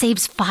customer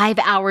saves 5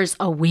 hours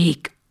a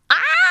week.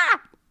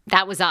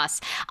 That was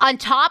us. On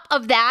top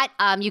of that,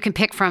 you can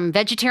pick from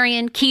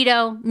vegetarian,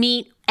 keto,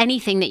 meat,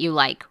 anything that you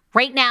like.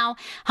 Right now,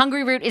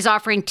 Hungry Root is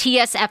offering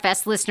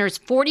TSFS listeners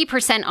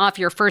 40% off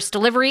your first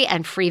delivery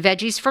and free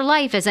veggies for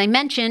life. As I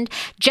mentioned,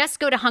 just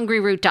go to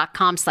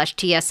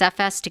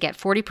hungryroot.com/TSFS to get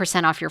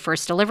 40% off your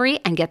first delivery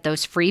and get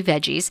those free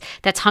veggies.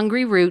 That's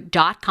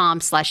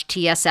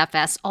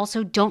hungryroot.com/TSFS.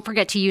 Also, don't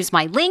forget to use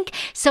my link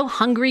so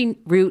Hungry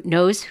Root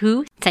knows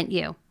who sent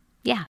you.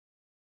 Yeah.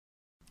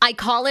 I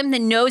call him the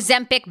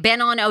no-Zempic,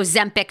 been on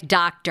Ozempic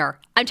doctor.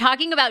 I'm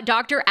talking about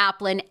Dr.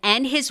 Applin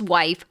and his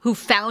wife who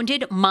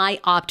founded My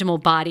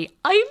Optimal Body.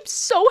 I'm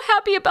so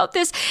happy about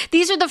this.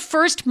 These are the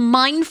first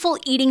mindful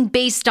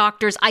eating-based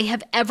doctors I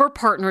have ever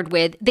partnered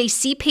with. They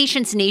see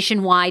patients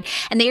nationwide,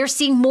 and they are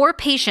seeing more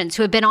patients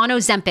who have been on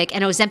Ozempic,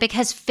 and Ozempic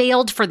has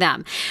failed for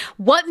them.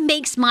 What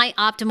makes My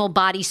Optimal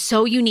Body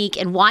so unique,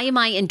 and why am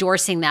I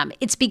endorsing them?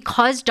 It's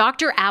because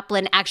Dr.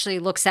 Applin actually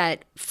looks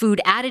at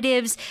food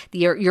additives,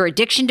 your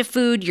addiction to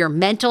food, your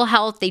mental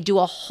health. They do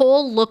a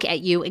whole look at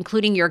you,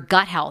 including your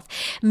gut health.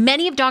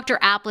 Many of Dr.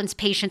 Applin's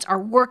patients are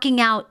working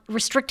out,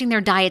 restricting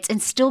their diets,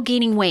 and still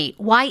gaining weight.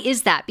 Why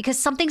is that? Because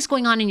something's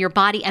going on in your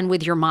body and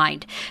with your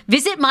mind.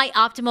 Visit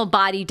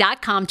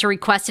myoptimalbody.com to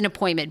request an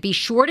appointment. Be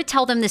sure to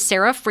tell them the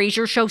Sarah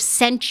Fraser Show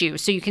sent you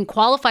so you can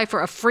qualify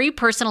for a free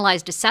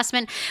personalized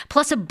assessment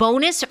plus a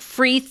bonus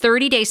free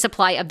 30-day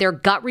supply of their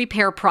gut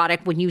repair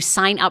product when you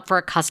sign up for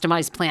a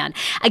customized plan.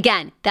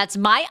 Again, that's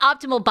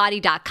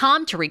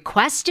myoptimalbody.com to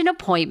request an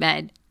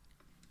appointment.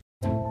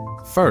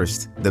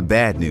 First, the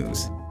bad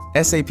news.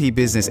 SAP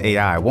Business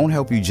AI won't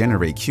help you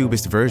generate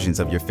cubist versions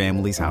of your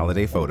family's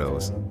holiday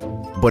photos.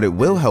 But it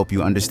will help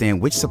you understand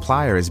which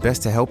supplier is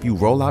best to help you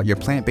roll out your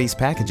plant-based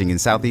packaging in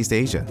Southeast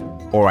Asia,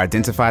 or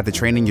identify the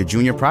training your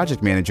junior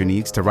project manager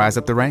needs to rise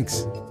up the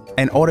ranks,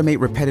 and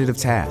automate repetitive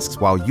tasks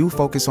while you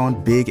focus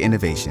on big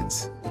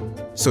innovations,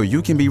 so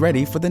you can be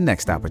ready for the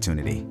next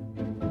opportunity.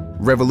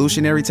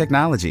 Revolutionary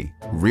technology,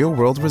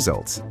 real-world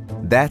results.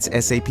 That's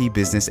SAP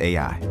Business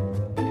AI.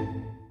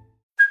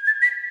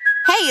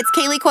 Hey, it's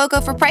Kaylee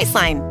Cuoco for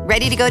Priceline.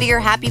 Ready to go to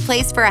your happy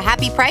place for a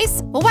happy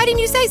price? Well, why didn't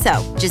you say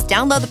so? Just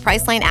download the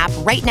Priceline app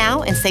right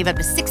now and save up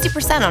to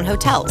 60% on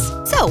hotels.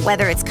 So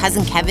whether it's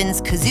Cousin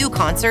Kevin's Kazoo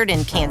Concert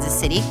in Kansas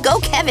City,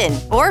 go Kevin,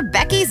 or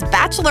Becky's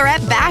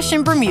Bachelorette Bash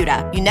in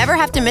Bermuda, you never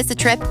have to miss a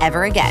trip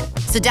ever again.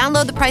 So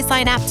download the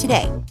Priceline app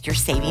today. Your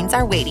savings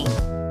are waiting.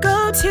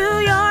 Go to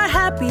your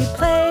happy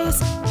place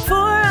for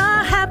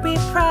a happy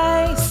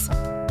price.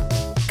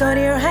 Go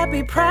to your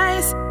happy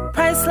price,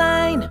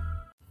 Priceline.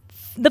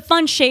 The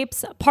fun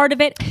shapes part of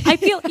it, I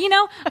feel,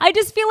 I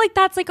just feel like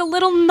that's like a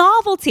little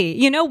novelty.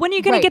 When are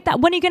you going to get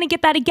that? When are you going to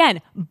get that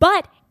again?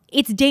 But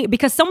it's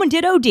because someone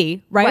did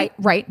OD, right?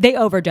 Right. They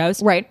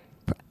overdosed. Right.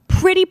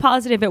 Pretty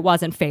positive it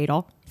wasn't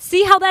fatal.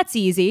 See how that's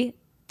easy?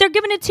 They're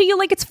giving it to you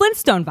like it's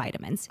Flintstone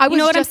vitamins. I was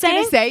what just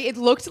going to say, it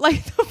looked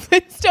like the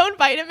Flintstone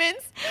vitamins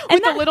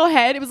with the little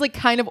head. It was like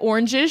kind of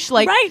orangish.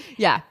 Right.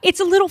 Yeah.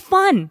 It's a little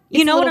fun.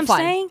 You know what I'm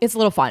saying? It's a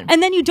little fun.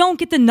 And then you don't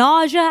get the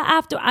nausea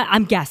after.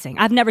 I'm guessing.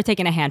 I've never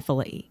taken a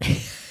handful of E.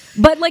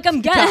 But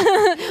I'm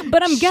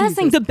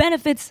guessing the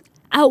benefits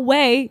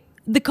outweigh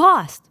the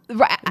cost.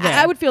 Right.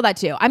 I would feel that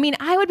too. I mean,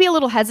 I would be a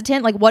little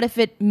hesitant. Like, what if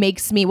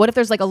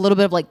there's like a little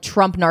bit of like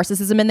Trump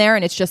narcissism in there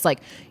and it's just like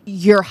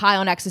you're high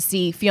on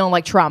ecstasy, feeling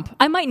like Trump.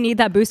 I might need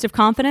that boost of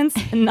confidence,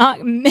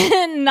 not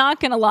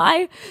gonna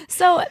lie.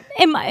 So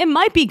it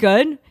might be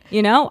good.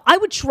 I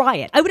would try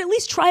it. I would at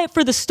least try it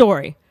for the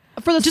story.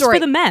 Just for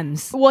the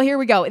memes. Well, here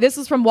we go. This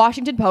is from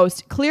Washington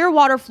Post.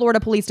 Clearwater, Florida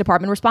Police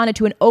Department responded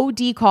to an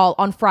OD call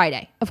on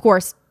Friday. Of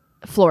course,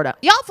 Florida.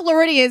 Y'all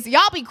Floridians,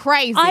 y'all be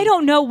crazy. I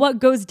don't know what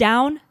goes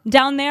down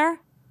there.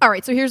 All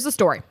right, so here's the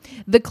story.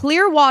 The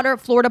Clearwater,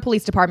 Florida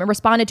Police Department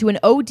responded to an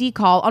OD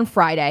call on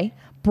Friday.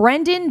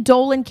 Brendan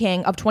Dolan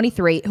King, of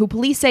 23, who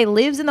police say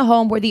lives in the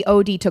home where the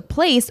OD took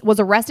place, was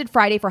arrested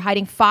Friday for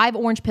hiding 5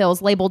 orange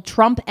pills labeled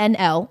Trump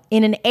NL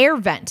in an air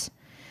vent.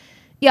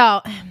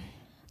 Y'all,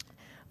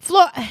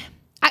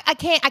 I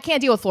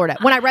can't deal with Florida.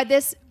 When I read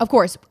this, of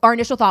course, our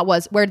initial thought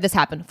was, where did this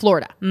happen?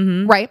 Florida,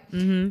 right?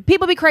 Mm-hmm.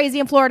 People be crazy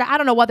in Florida. I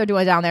don't know what they're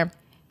doing down there.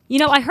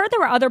 I heard there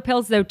were other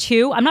pills though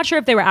too. I'm not sure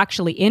if they were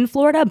actually in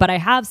Florida, but I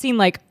have seen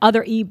like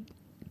other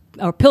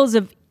or pills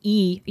of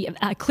E.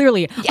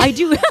 Clearly, I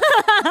do.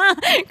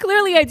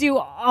 Clearly, I do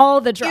all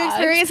the drugs. You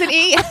experience an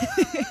E.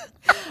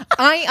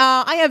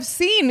 I have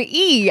seen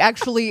E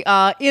actually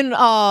in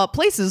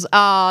places.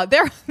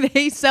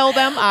 They sell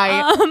them.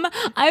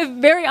 I've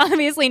very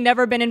obviously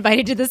never been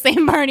invited to the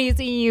same parties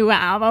you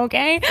have.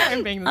 Okay.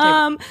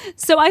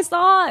 So I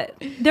saw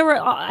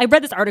I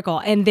read this article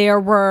and there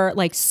were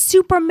like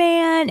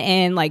Superman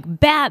and like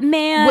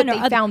Batman. What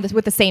they found this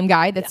with the same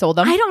guy that sold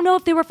them. I don't know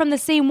if they were from the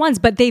same ones,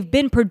 but they've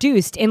been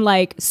produced in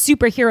like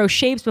superhero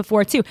shapes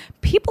before too.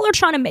 People are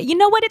trying to make, you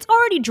know what? It's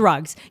already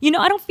drugs. I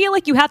don't feel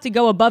like you have to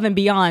go above and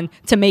beyond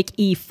to make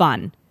E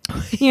fun.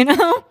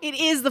 It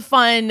is the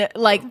fun,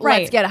 like,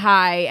 let's get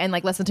high and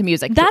like listen to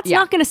music. That's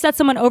not going to set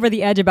someone over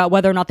the edge about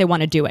whether or not they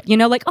want to do it.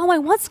 Like, oh, I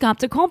want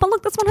skeptical, but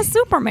look, this one has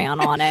Superman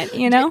on it.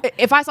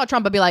 If I saw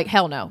Trump, I'd be like,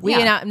 hell no.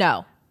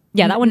 No.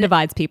 Yeah, that one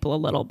divides people a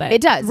little bit.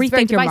 It does.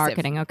 Rethink your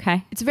marketing,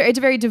 okay? It's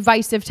a very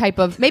divisive type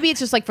of. Maybe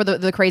it's just like for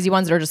the crazy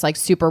ones that are just like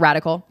super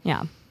radical.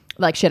 Yeah.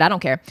 Like, shit, I don't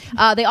care.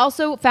 They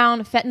also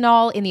found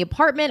fentanyl in the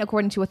apartment,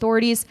 according to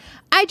authorities.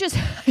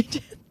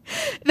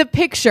 The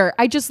picture,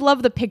 I just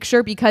love the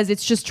picture because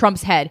it's just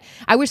Trump's head.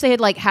 I wish they had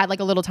had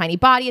a little tiny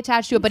body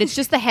attached to it, but it's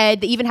just the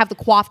head. They even have the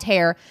coaffed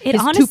hair. It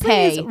honestly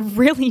is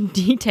really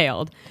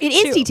detailed. It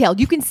is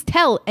detailed. You can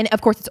tell, and of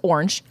course it's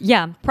orange.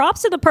 Yeah,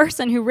 props to the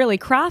person who really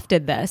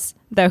crafted this,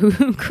 though,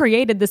 who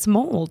created this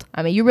mold.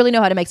 I mean, you really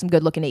know how to make some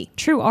good looking E.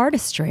 True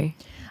artistry.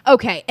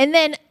 Okay, and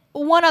then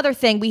one other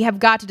thing we have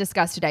got to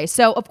discuss today.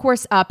 So, of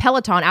course,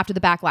 Peloton, after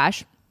the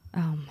backlash,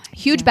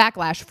 huge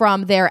backlash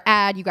from their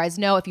ad. You guys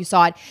know if you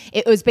saw it.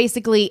 It was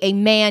basically a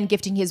man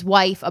gifting his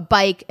wife a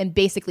bike and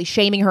basically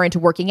shaming her into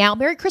working out.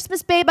 Merry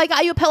Christmas, babe. I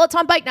got you a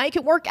Peloton bike. Now you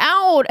can work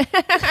out.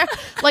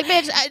 Like,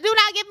 bitch, do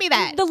not give me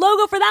that. The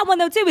logo for that one,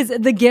 though, too, is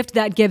the gift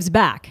that gives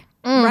back.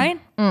 Right?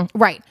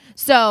 Right.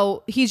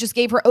 So he just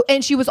gave her,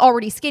 and she was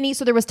already skinny,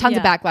 so there was tons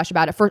of backlash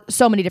about it for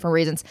so many different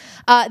reasons.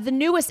 The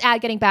newest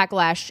ad getting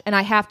backlash, and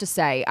I have to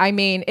say, I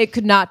mean, it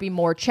could not be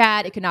more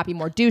Chad. It could not be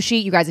more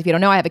douchey. You guys, if you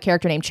don't know, I have a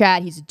character named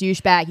Chad. He's a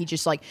douchebag. He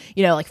just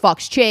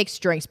fucks chicks,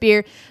 drinks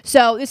beer.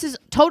 So this is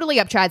totally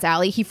up Chad's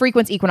alley. He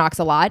frequents Equinox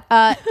a lot.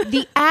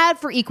 The ad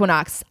for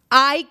Equinox,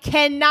 I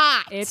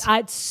cannot. It's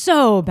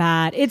so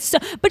bad.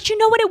 But you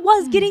know what? It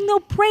was getting no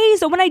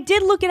praise. So when I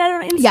did look at it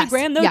on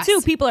Instagram,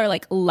 too, people are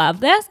like, love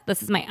this.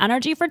 This is my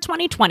energy for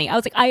 2020. I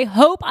was like, I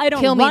hope I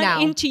don't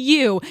run into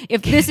you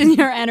if this is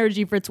your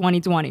energy for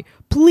 2020.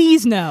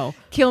 Please no.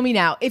 Kill me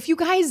now. If you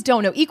guys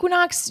don't know,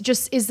 Equinox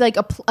just is like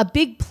a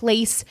big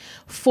place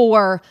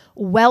for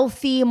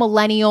wealthy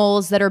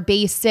millennials that are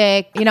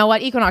basic. You know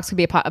what? Equinox could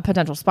be a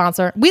potential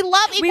sponsor. We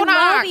love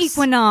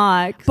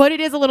Equinox. But it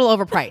is a little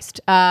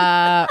overpriced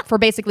for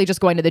basically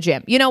just going to the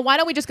gym. Why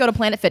don't we just go to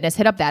Planet Fitness,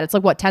 hit up that? It's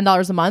like, what,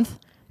 $10 a month?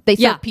 They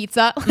serve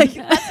pizza. Like,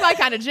 that's my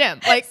kind of gym.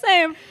 Like,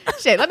 same.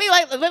 Shit, let me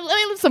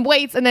lift some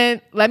weights and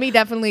then let me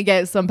definitely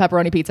get some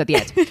pepperoni pizza at the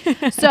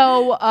end.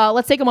 So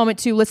let's take a moment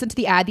to listen to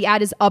the ad. The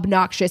ad is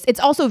obnoxious. It's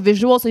also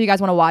visual, so you guys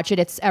want to watch it.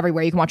 It's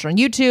everywhere. You can watch it on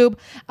YouTube.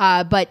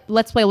 But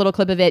let's play a little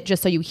clip of it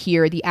just so you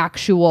hear the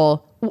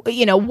actual,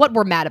 what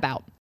we're mad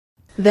about.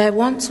 There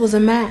once was a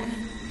man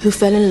who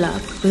fell in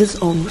love with his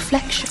own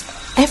reflection.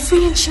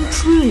 Every inch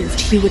improved,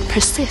 he would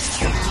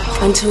persist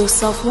until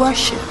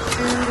self-worship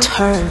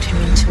turned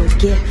him into a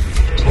gift.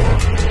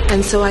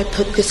 And so I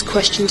put this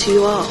question to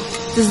you all.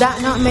 Does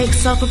that not make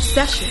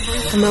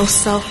self-obsession the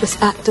most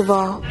selfless act of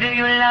all? Do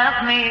you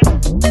love me?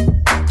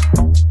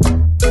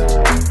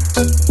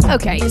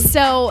 Okay,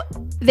 so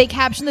they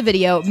caption the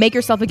video, make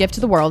yourself a gift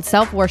to the world.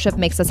 Self-worship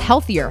makes us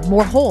healthier,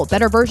 more whole,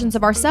 better versions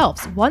of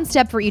ourselves. One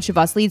step for each of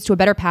us leads to a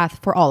better path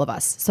for all of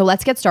us. So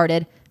let's get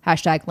started.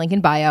 Hashtag link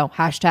in bio.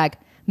 Hashtag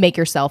make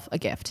yourself a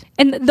gift.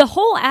 And the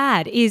whole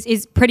ad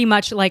is pretty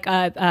much like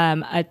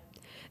a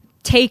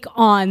take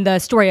on the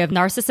story of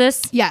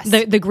Narcissus. Yes.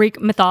 The Greek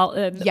myth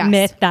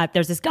that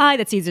there's this guy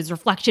that sees his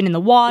reflection in the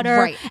water.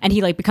 Right. And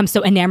he becomes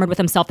so enamored with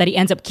himself that he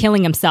ends up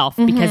killing himself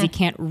because he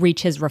can't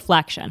reach his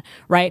reflection.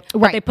 Right.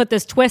 But they put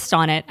this twist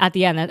on it at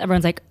the end that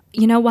everyone's like,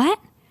 you know what?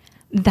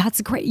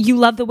 That's great. You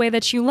love the way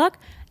that you look.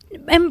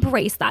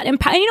 Embrace that. And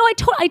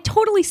I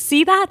totally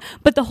see that.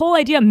 But the whole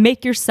idea,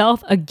 make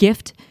yourself a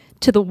gift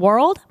to the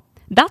world,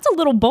 that's a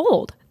little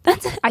bold.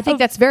 I think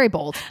that's very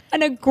bold.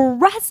 An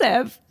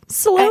aggressive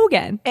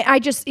slogan. I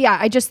just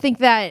think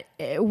that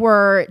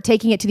we're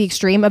taking it to the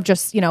extreme of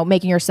just,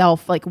 making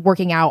yourself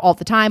working out all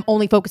the time,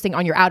 only focusing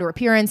on your outer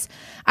appearance.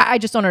 I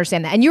just don't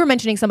understand that. And you were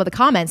mentioning some of the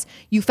comments.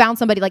 You found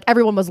somebody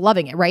everyone was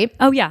loving it, right?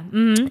 Oh, yeah.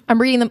 Mm-hmm.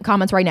 I'm reading the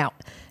comments right now.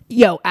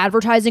 Yo,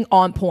 advertising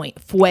on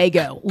point.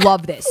 Fuego.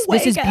 Love this.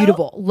 This is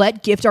beautiful.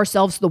 Let gift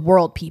ourselves to the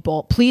world,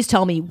 people. Please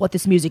tell me what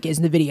this music is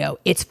in the video.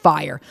 It's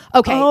fire.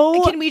 Okay.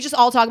 Can we just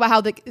all talk about how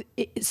the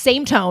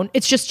same tone?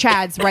 It's just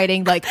Chad's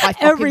writing I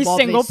fucking every love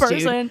single this,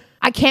 person. Dude.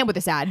 I can't with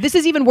this ad. This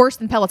is even worse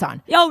than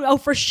Peloton. Oh,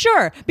 for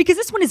sure. Because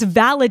this one is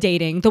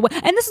validating the way.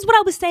 And this is what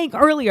I was saying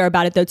earlier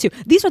about it, though, too.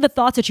 These are the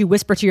thoughts that you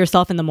whisper to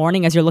yourself in the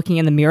morning as you're looking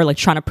in the mirror,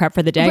 trying to prep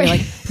for the day. Right. You're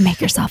like,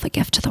 make yourself a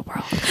gift to the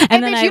world.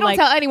 And then you don't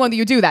tell anyone that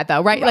you do that,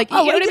 though, right? You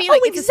know what I mean?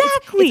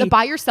 Exactly. It's a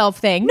by yourself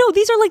thing. No,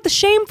 these are the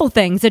shameful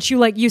things that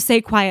you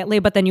say quietly,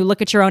 but then you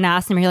look at your own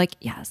ass and you're like,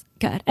 yes,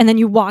 good. And then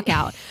you walk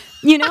out.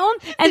 You know,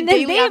 and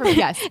then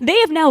they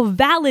have now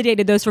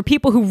validated those for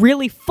people who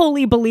really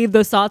fully believe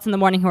those thoughts in the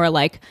morning, who are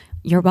like,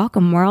 "You're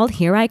welcome, world.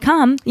 Here I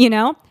come." You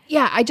know.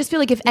 Yeah, I just feel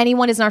like if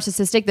anyone is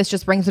narcissistic, this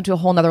just brings them to a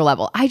whole nother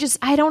level. I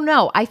don't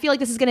know. I feel like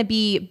this is going to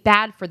be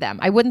bad for them.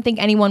 I wouldn't think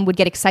anyone would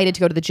get excited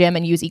to go to the gym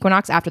and use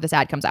Equinox after this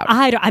ad comes out.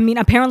 I mean,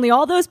 apparently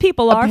all those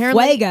people are.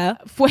 Fuego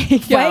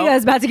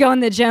is about to go in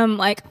the gym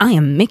like, I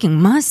am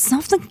making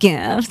myself a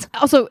gift.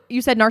 Also,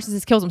 you said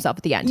narcissist kills himself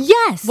at the end.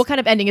 Yes. What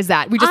kind of ending is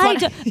that?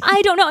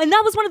 I don't know. And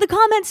that was one of the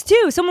comments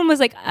too. Someone was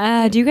like,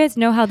 do you guys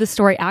know how the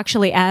story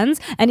actually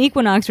ends? And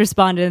Equinox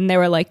responded and they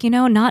were like,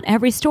 not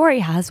every story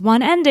has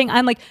one ending.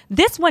 I'm like,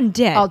 this one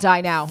did. I'll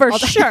die now. For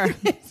sure.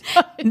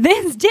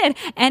 This did.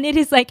 And it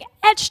is like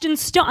etched in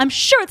stone. I'm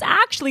sure it's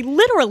actually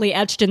literally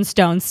etched in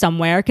stone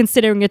somewhere,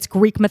 considering it's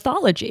Greek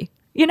mythology.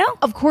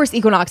 Of course,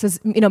 Equinox is,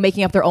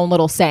 making up their own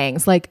little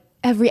sayings like,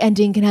 every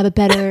ending can have a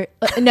better...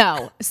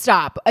 No,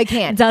 stop. I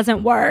can't.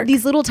 Doesn't work.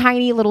 These little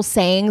tiny little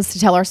sayings to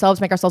tell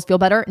ourselves, make ourselves feel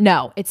better.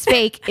 No, it's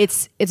fake.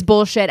 It's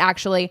bullshit,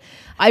 actually.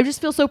 I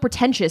just feel so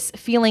pretentious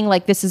feeling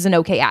like this is an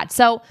okay ad.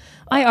 So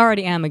I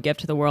already am a gift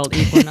to the world,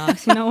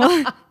 Equinox. You know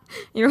what?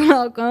 You're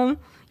welcome.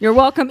 You're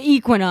welcome,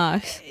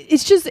 Equinox.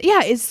 It's just,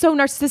 it's so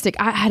narcissistic.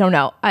 I don't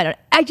know.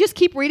 I just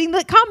keep reading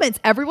the comments.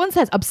 Everyone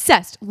says,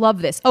 obsessed,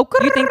 love this. Oh,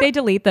 you think they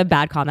delete the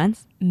bad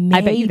comments? Maybe.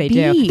 I bet you they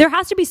do. There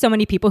has to be so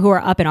many people who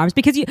are up in arms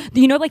because you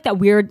know, like that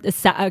weird,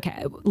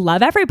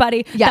 love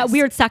everybody. Yes. That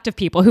weird sect of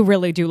people who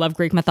really do love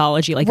Greek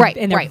mythology, like,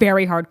 and they're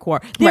very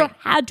hardcore. There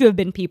had to have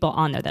been people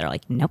on there that are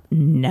like, nope,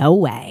 no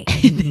way.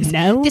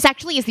 No. This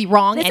actually is the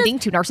wrong ending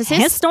to Narcissist.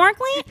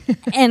 Historically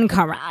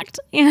incorrect.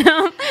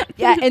 Yeah.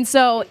 And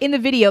so in the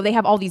video, they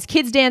have all these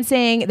kids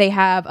dancing. They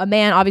have a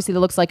man, obviously, that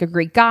looks like a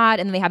Greek god.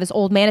 And then they have this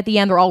old man at the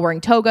end. They're all wearing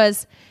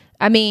togas.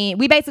 I mean,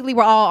 we basically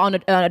were all on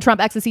a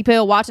Trump ecstasy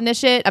pill watching this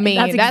shit. I mean,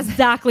 that's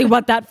exactly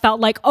what that felt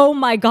like. Oh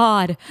my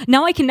God.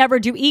 Now I can never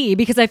do E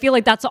because I feel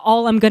like that's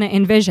all I'm going to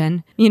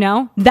envision.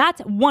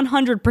 That's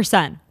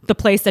 100% the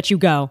place that you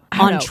go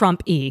on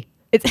Trump E.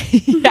 It's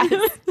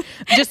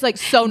just like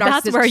so narcissistic,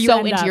 that's where you so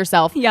end into up.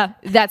 yourself. Yeah.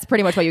 That's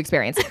pretty much what you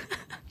experience.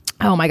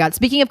 Oh my God.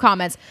 Speaking of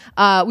comments,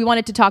 we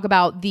wanted to talk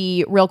about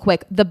The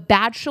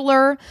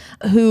Bachelor,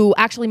 who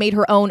actually made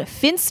her own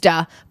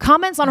Finsta,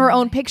 comments on her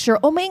own picture.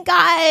 Oh my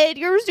God,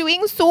 you're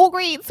doing so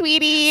great,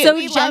 sweetie. So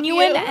we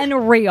genuine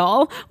and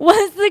real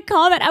was the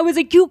comment. I was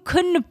like, you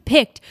couldn't have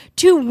picked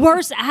two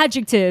worse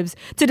adjectives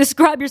to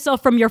describe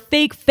yourself from your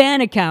fake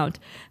fan account.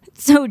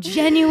 So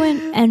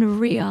genuine and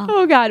real.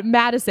 Oh God,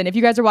 Madison, if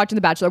you guys are watching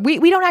The Bachelor,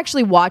 we don't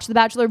actually watch The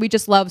Bachelor. We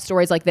just love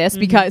stories like this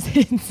because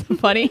it's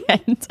funny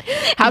and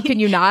how can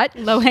you not?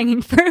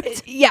 Low-hanging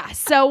fruit. Yeah.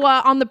 So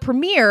on the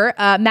premiere,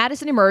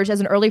 Madison emerged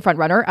as an early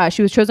frontrunner.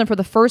 She was chosen for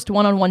the first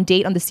one-on-one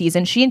date on the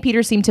season. She and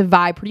Peter seemed to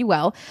vibe pretty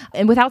well.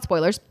 And without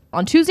spoilers,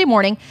 on Tuesday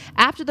morning,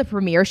 after the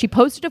premiere, she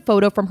posted a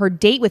photo from her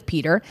date with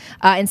Peter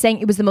and saying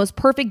it was the most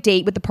perfect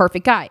date with the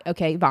perfect guy.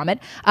 Okay, vomit.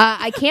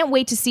 I can't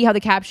wait to see how the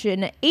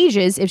caption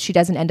ages if she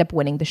doesn't end up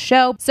winning the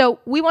show. So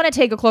we want to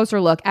take a closer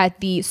look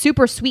at the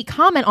super sweet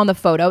comment on the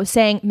photo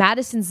saying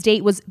Madison's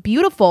date was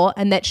beautiful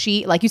and that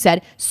she, like you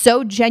said,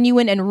 so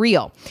genuine and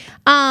real.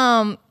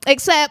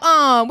 Except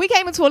we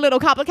came into a little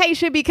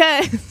complication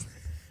because...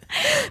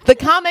 the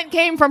comment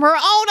came from her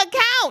own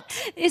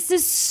account. This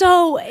is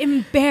so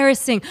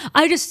embarrassing.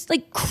 I just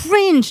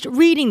cringed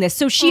reading this.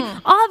 So she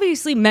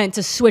obviously meant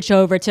to switch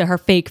over to her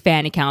fake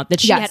fan account that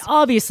she had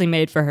obviously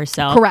made for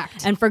herself.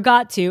 Correct. And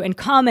forgot to and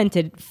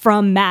commented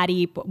from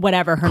Maddie,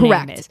 whatever her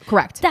name is.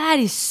 Correct. That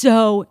is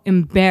so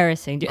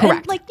embarrassing. Dude.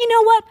 Correct. And you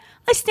know what?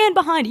 I stand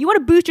behind it. You want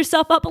to boost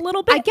yourself up a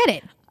little bit? I get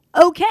it.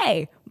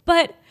 Okay.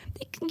 But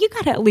you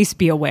got to at least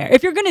be aware.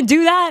 If you're going to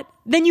do that,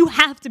 then you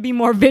have to be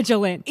more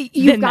vigilant.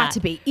 You've got to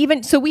be.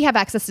 Even so, we have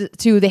access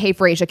to the Hey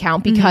for Age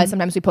account because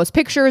sometimes we post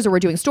pictures or we're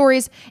doing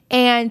stories.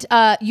 And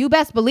you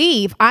best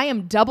believe I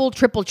am double,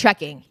 triple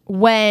checking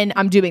when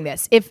I'm doing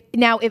this. If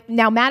now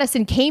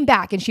Madison came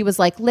back and she was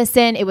like,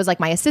 listen, it was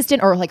like my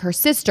assistant or like her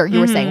sister, you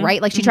were saying,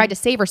 right? Like she tried to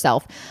save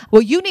herself.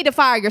 Well, you need to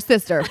fire your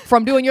sister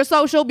from doing your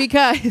social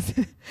because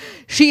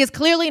she is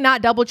clearly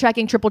not double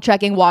checking, triple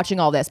checking, watching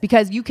all this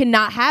because you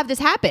cannot have this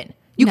happen.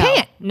 You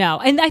can't. No.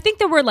 And I think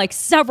there were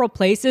several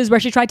places where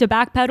she tried to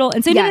backpedal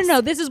and say,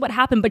 no, this is what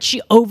happened. But she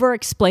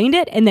over-explained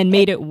it and then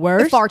made it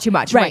worse. Far too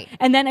much. Right.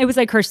 And then it was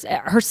like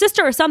her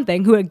sister or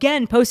something who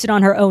again posted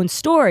on her own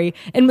story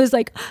and was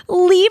like,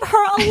 leave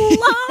her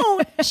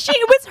alone. She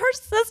was her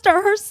sister.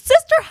 Her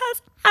sister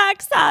has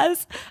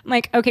access. I'm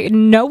like, okay,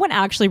 no one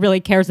actually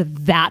really cares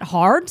that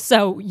hard.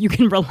 So you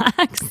can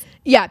relax.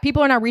 Yeah,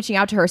 people are now reaching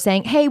out to her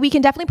saying, hey, we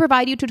can definitely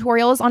provide you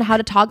tutorials on how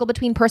to toggle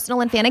between personal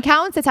and fan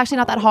accounts. It's actually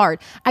not that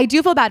hard. I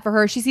do feel bad for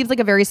her. She seems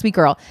like a very sweet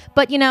girl.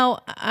 But,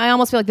 I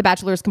almost feel like The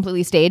Bachelor is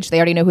completely staged. They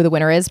already know who the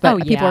winner is,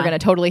 but people are going to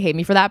totally hate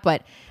me for that.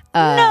 But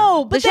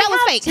No, but the shell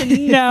was fake.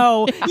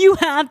 No, you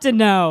have to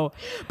know.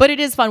 But it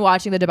is fun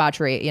watching the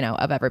debauchery,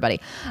 of everybody.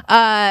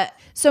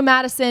 So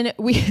Madison,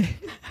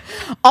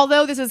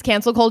 although this is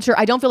cancel culture,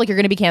 I don't feel like you're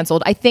going to be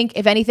canceled. I think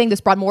if anything, this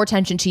brought more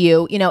attention to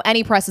you.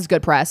 Any press is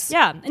good press.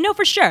 Yeah, no,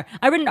 for sure.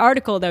 I read an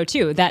article though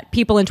too that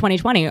people in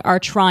 2020 are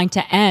trying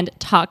to end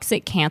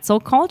toxic cancel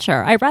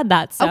culture. I read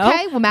that. So,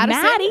 okay, well,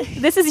 Madison, Maddie,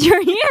 this is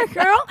your year,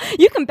 girl.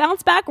 You can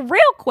bounce back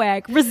real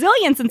quick.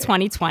 Resilience in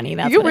 2020.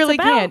 That's you what really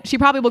it's about. can. She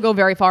probably will go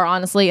very far,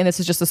 honestly, and this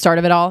is just the start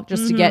of it all,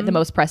 just to get the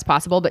most press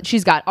possible. But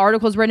she's got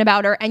articles written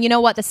about her, and you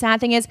know what? The sad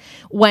thing is,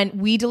 when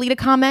we delete a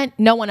comment,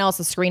 no one else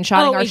is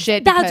screenshotting our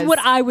shit. That's what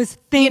I was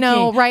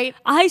thinking. Right?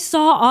 I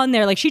saw on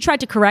there, like, she tried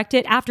to correct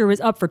it after it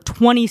was up for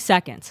 20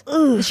 seconds.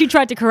 Ugh. She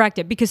tried to correct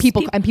it because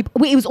people.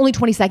 Wait, it was only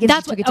 20 seconds.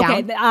 That's took it down.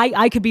 Okay,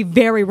 I could be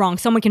very wrong.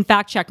 Someone can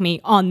fact check me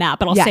on that,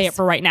 but I'll say it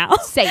for right now.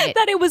 Say it.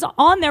 That it was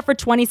on there for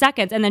 20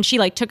 seconds, and then she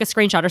took a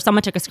screenshot, or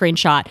someone took a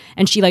screenshot,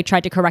 and she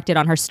tried to correct it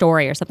on her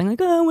story or something,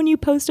 when you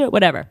post it,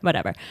 whatever.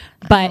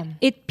 But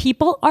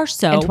people are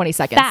so in 20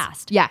 seconds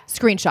fast. Yeah,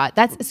 screenshot.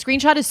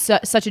 Screenshot is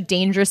such a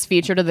dangerous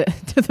feature to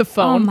the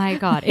phone. Oh my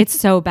god, it's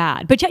so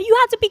bad. But yeah, you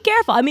have to be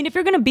careful. I mean, if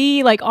you're going to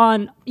be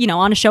on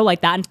a show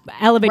like that and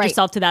elevate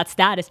yourself to that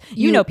status,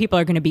 you know people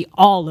are going to be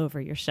all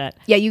over your shit.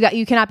 Yeah,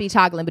 you cannot be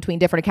toggling between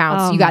different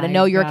accounts. You got to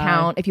know your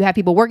account. If you have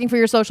people working for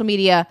your social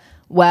media,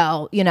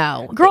 well,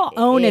 girl,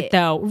 own it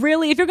though.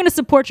 Really, if you're going to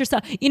support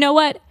yourself, you know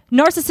what?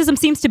 Narcissism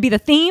seems to be the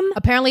theme.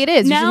 Apparently it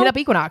is. You should hit up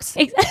Equinox.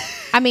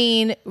 I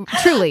mean,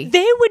 truly.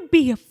 They would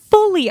be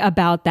fully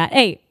about that.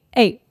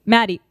 Hey,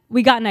 Maddie,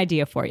 we got an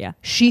idea for you.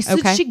 She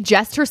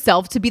suggests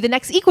herself to be the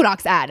next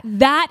Equinox ad.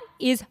 That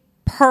is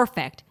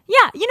perfect.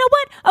 Yeah, you know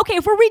what? Okay,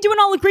 if we're redoing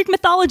all of Greek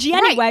mythology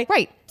anyway.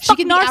 Right. She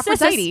can be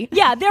Aphrodite.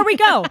 Yeah, there we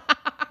go.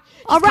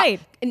 All right.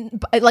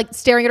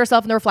 Staring at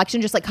herself in the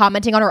reflection, just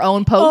commenting on her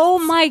own posts. Oh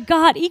my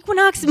God.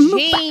 Equinox, move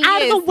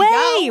out of the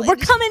way. We're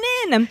coming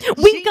in.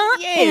 We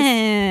got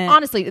in.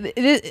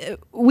 Honestly,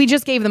 we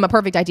just gave them a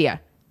perfect idea.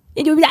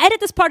 Edit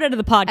this part out of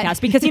the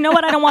podcast because you know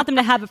what? I don't want them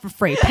to have it for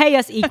free. Pay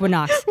us,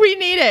 Equinox. We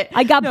need it.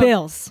 I got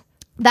bills.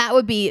 That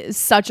would be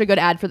such a good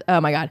ad for... Oh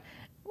my God.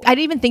 I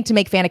didn't even think to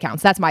make fan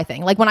accounts. That's my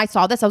thing. When I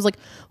saw this, I was like,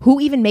 who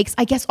even makes...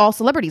 I guess all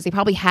celebrities, they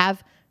probably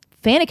have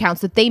fan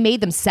accounts that they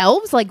made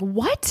themselves.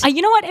 What?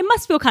 You know what? It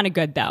must feel kind of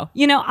good though.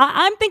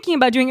 I'm thinking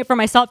about doing it for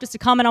myself just to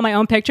comment on my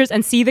own pictures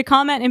and see the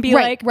comment and be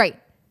right.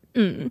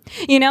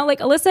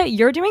 Alyssa,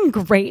 you're doing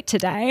great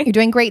today. You're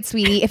doing great,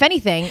 sweetie. If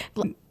anything,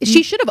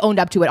 she should have owned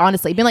up to it,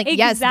 honestly. Been like,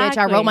 yes, bitch,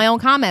 I wrote my own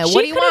comment.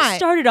 What do you want? She could have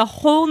started a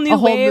whole new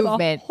wave,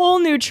 movement. A whole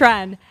new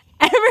trend.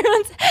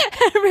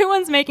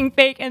 Everyone's making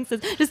fake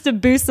instants just to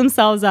boost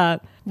themselves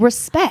up.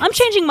 Respect. I'm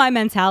changing my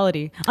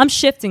mentality. I'm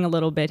shifting a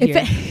little bit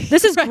here.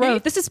 This is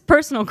growth. This is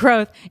personal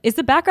growth. Is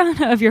the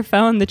background of your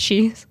phone the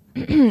cheese?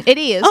 It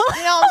is. Oh,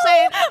 you know what I'm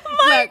saying?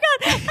 My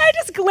God. I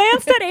just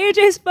glanced at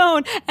AJ's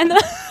phone and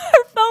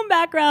her phone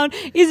background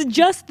is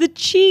just the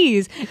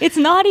cheese. It's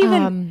not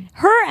even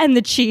her and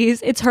the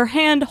cheese. It's her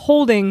hand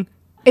holding.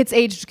 It's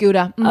aged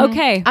Gouda. Mm-hmm.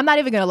 Okay. I'm not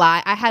even going to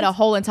lie. I had a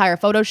whole entire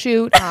photo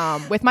shoot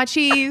with my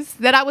cheese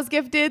that I was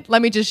gifted.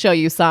 Let me just show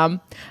you some.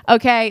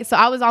 Okay. So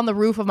I was on the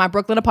roof of my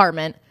Brooklyn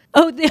apartment.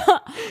 I'm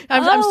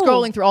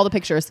scrolling through all the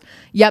pictures.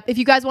 Yep. If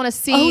you guys want to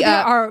see, there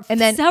are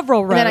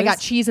several rows. And then I got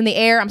cheese in the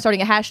air. I'm starting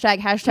a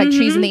hashtag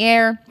cheese in the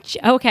air.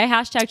 Okay.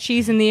 Hashtag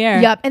cheese in the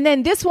air. Yep. And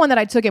then this one that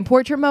I took in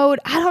portrait mode,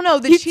 I don't know.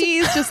 The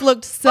cheese just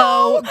looked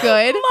so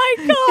good. Oh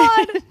my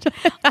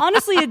God.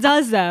 Honestly, it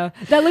does though.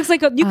 That looks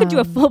like you could do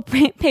a full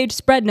page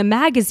spread in a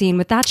magazine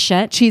with that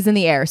shit. Cheese in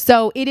the air.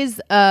 So it is,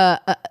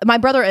 my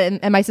brother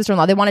and my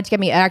sister-in-law, they wanted to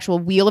get me an actual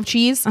wheel of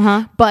cheese,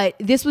 but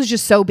this was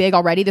just so big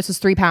already. This was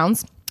 3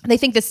 pounds. They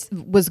think this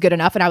was good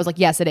enough, and I was like,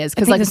 yes, it is.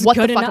 Because what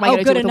the fuck am I going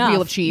to do with a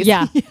wheel of cheese?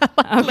 Yeah,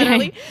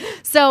 literally.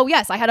 So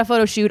yes, I had a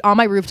photo shoot on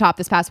my rooftop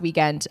this past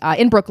weekend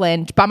in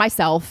Brooklyn by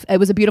myself. It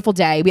was a beautiful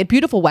day. We had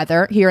beautiful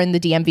weather here in the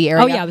DMV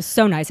area. Oh yeah, it was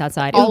so nice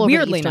outside. It was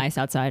weirdly nice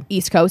outside.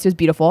 East Coast, it was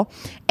beautiful.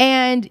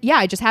 And yeah,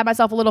 I just had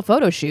myself a little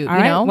photo shoot. All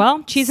right,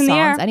 well, cheese in the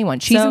air. Anyone,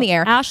 cheese in the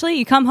air. Ashley,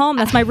 you come home.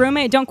 That's my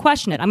roommate. Don't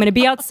question it. I'm going to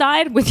be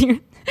outside with you.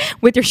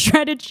 With your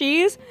shredded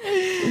cheese,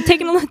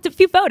 taking a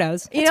few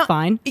photos. It's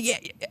fine. Yeah,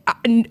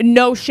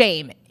 no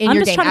shame in your game at all. I'm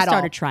just trying to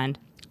start a trend.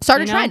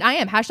 Start a trend. I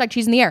am. Hashtag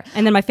cheese in the air.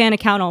 And then my fan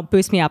account will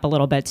boost me up a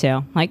little bit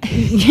too.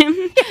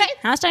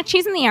 Hashtag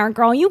cheese in the air,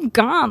 girl. You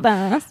got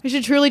this. We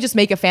should truly just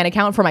make a fan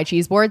account for my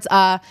cheese boards.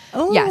 Yes,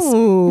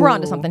 we're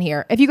on to something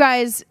here. If you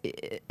guys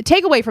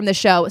take away from this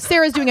show,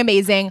 Sarah's doing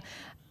amazing.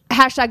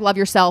 Hashtag love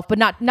yourself, but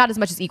not as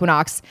much as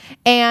Equinox.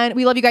 And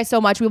we love you guys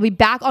so much. We'll be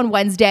back on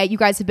Wednesday. You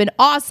guys have been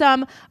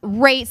awesome.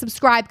 Rate,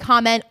 subscribe,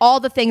 comment, all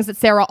the things that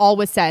Sarah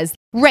always says.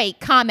 Rate,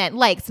 comment,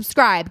 like,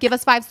 subscribe, give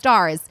us 5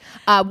 stars.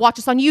 Watch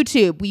us on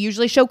YouTube. We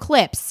usually show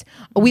clips.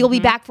 We will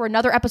be back for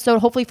another episode,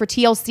 hopefully for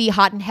TLC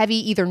Hot and Heavy,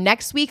 either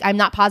next week. I'm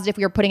not positive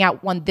we are putting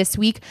out one this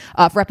week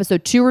for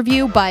episode 2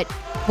 review, but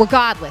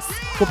regardless,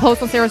 we'll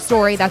post on Sarah's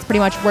story. That's pretty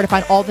much where to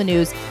find all the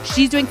news.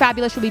 She's doing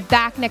fabulous. She'll be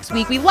back next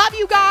week. We love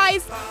you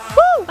guys.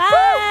 Woo!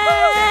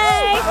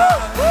 Bye.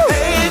 Woo! Woo!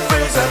 Woo! Woo!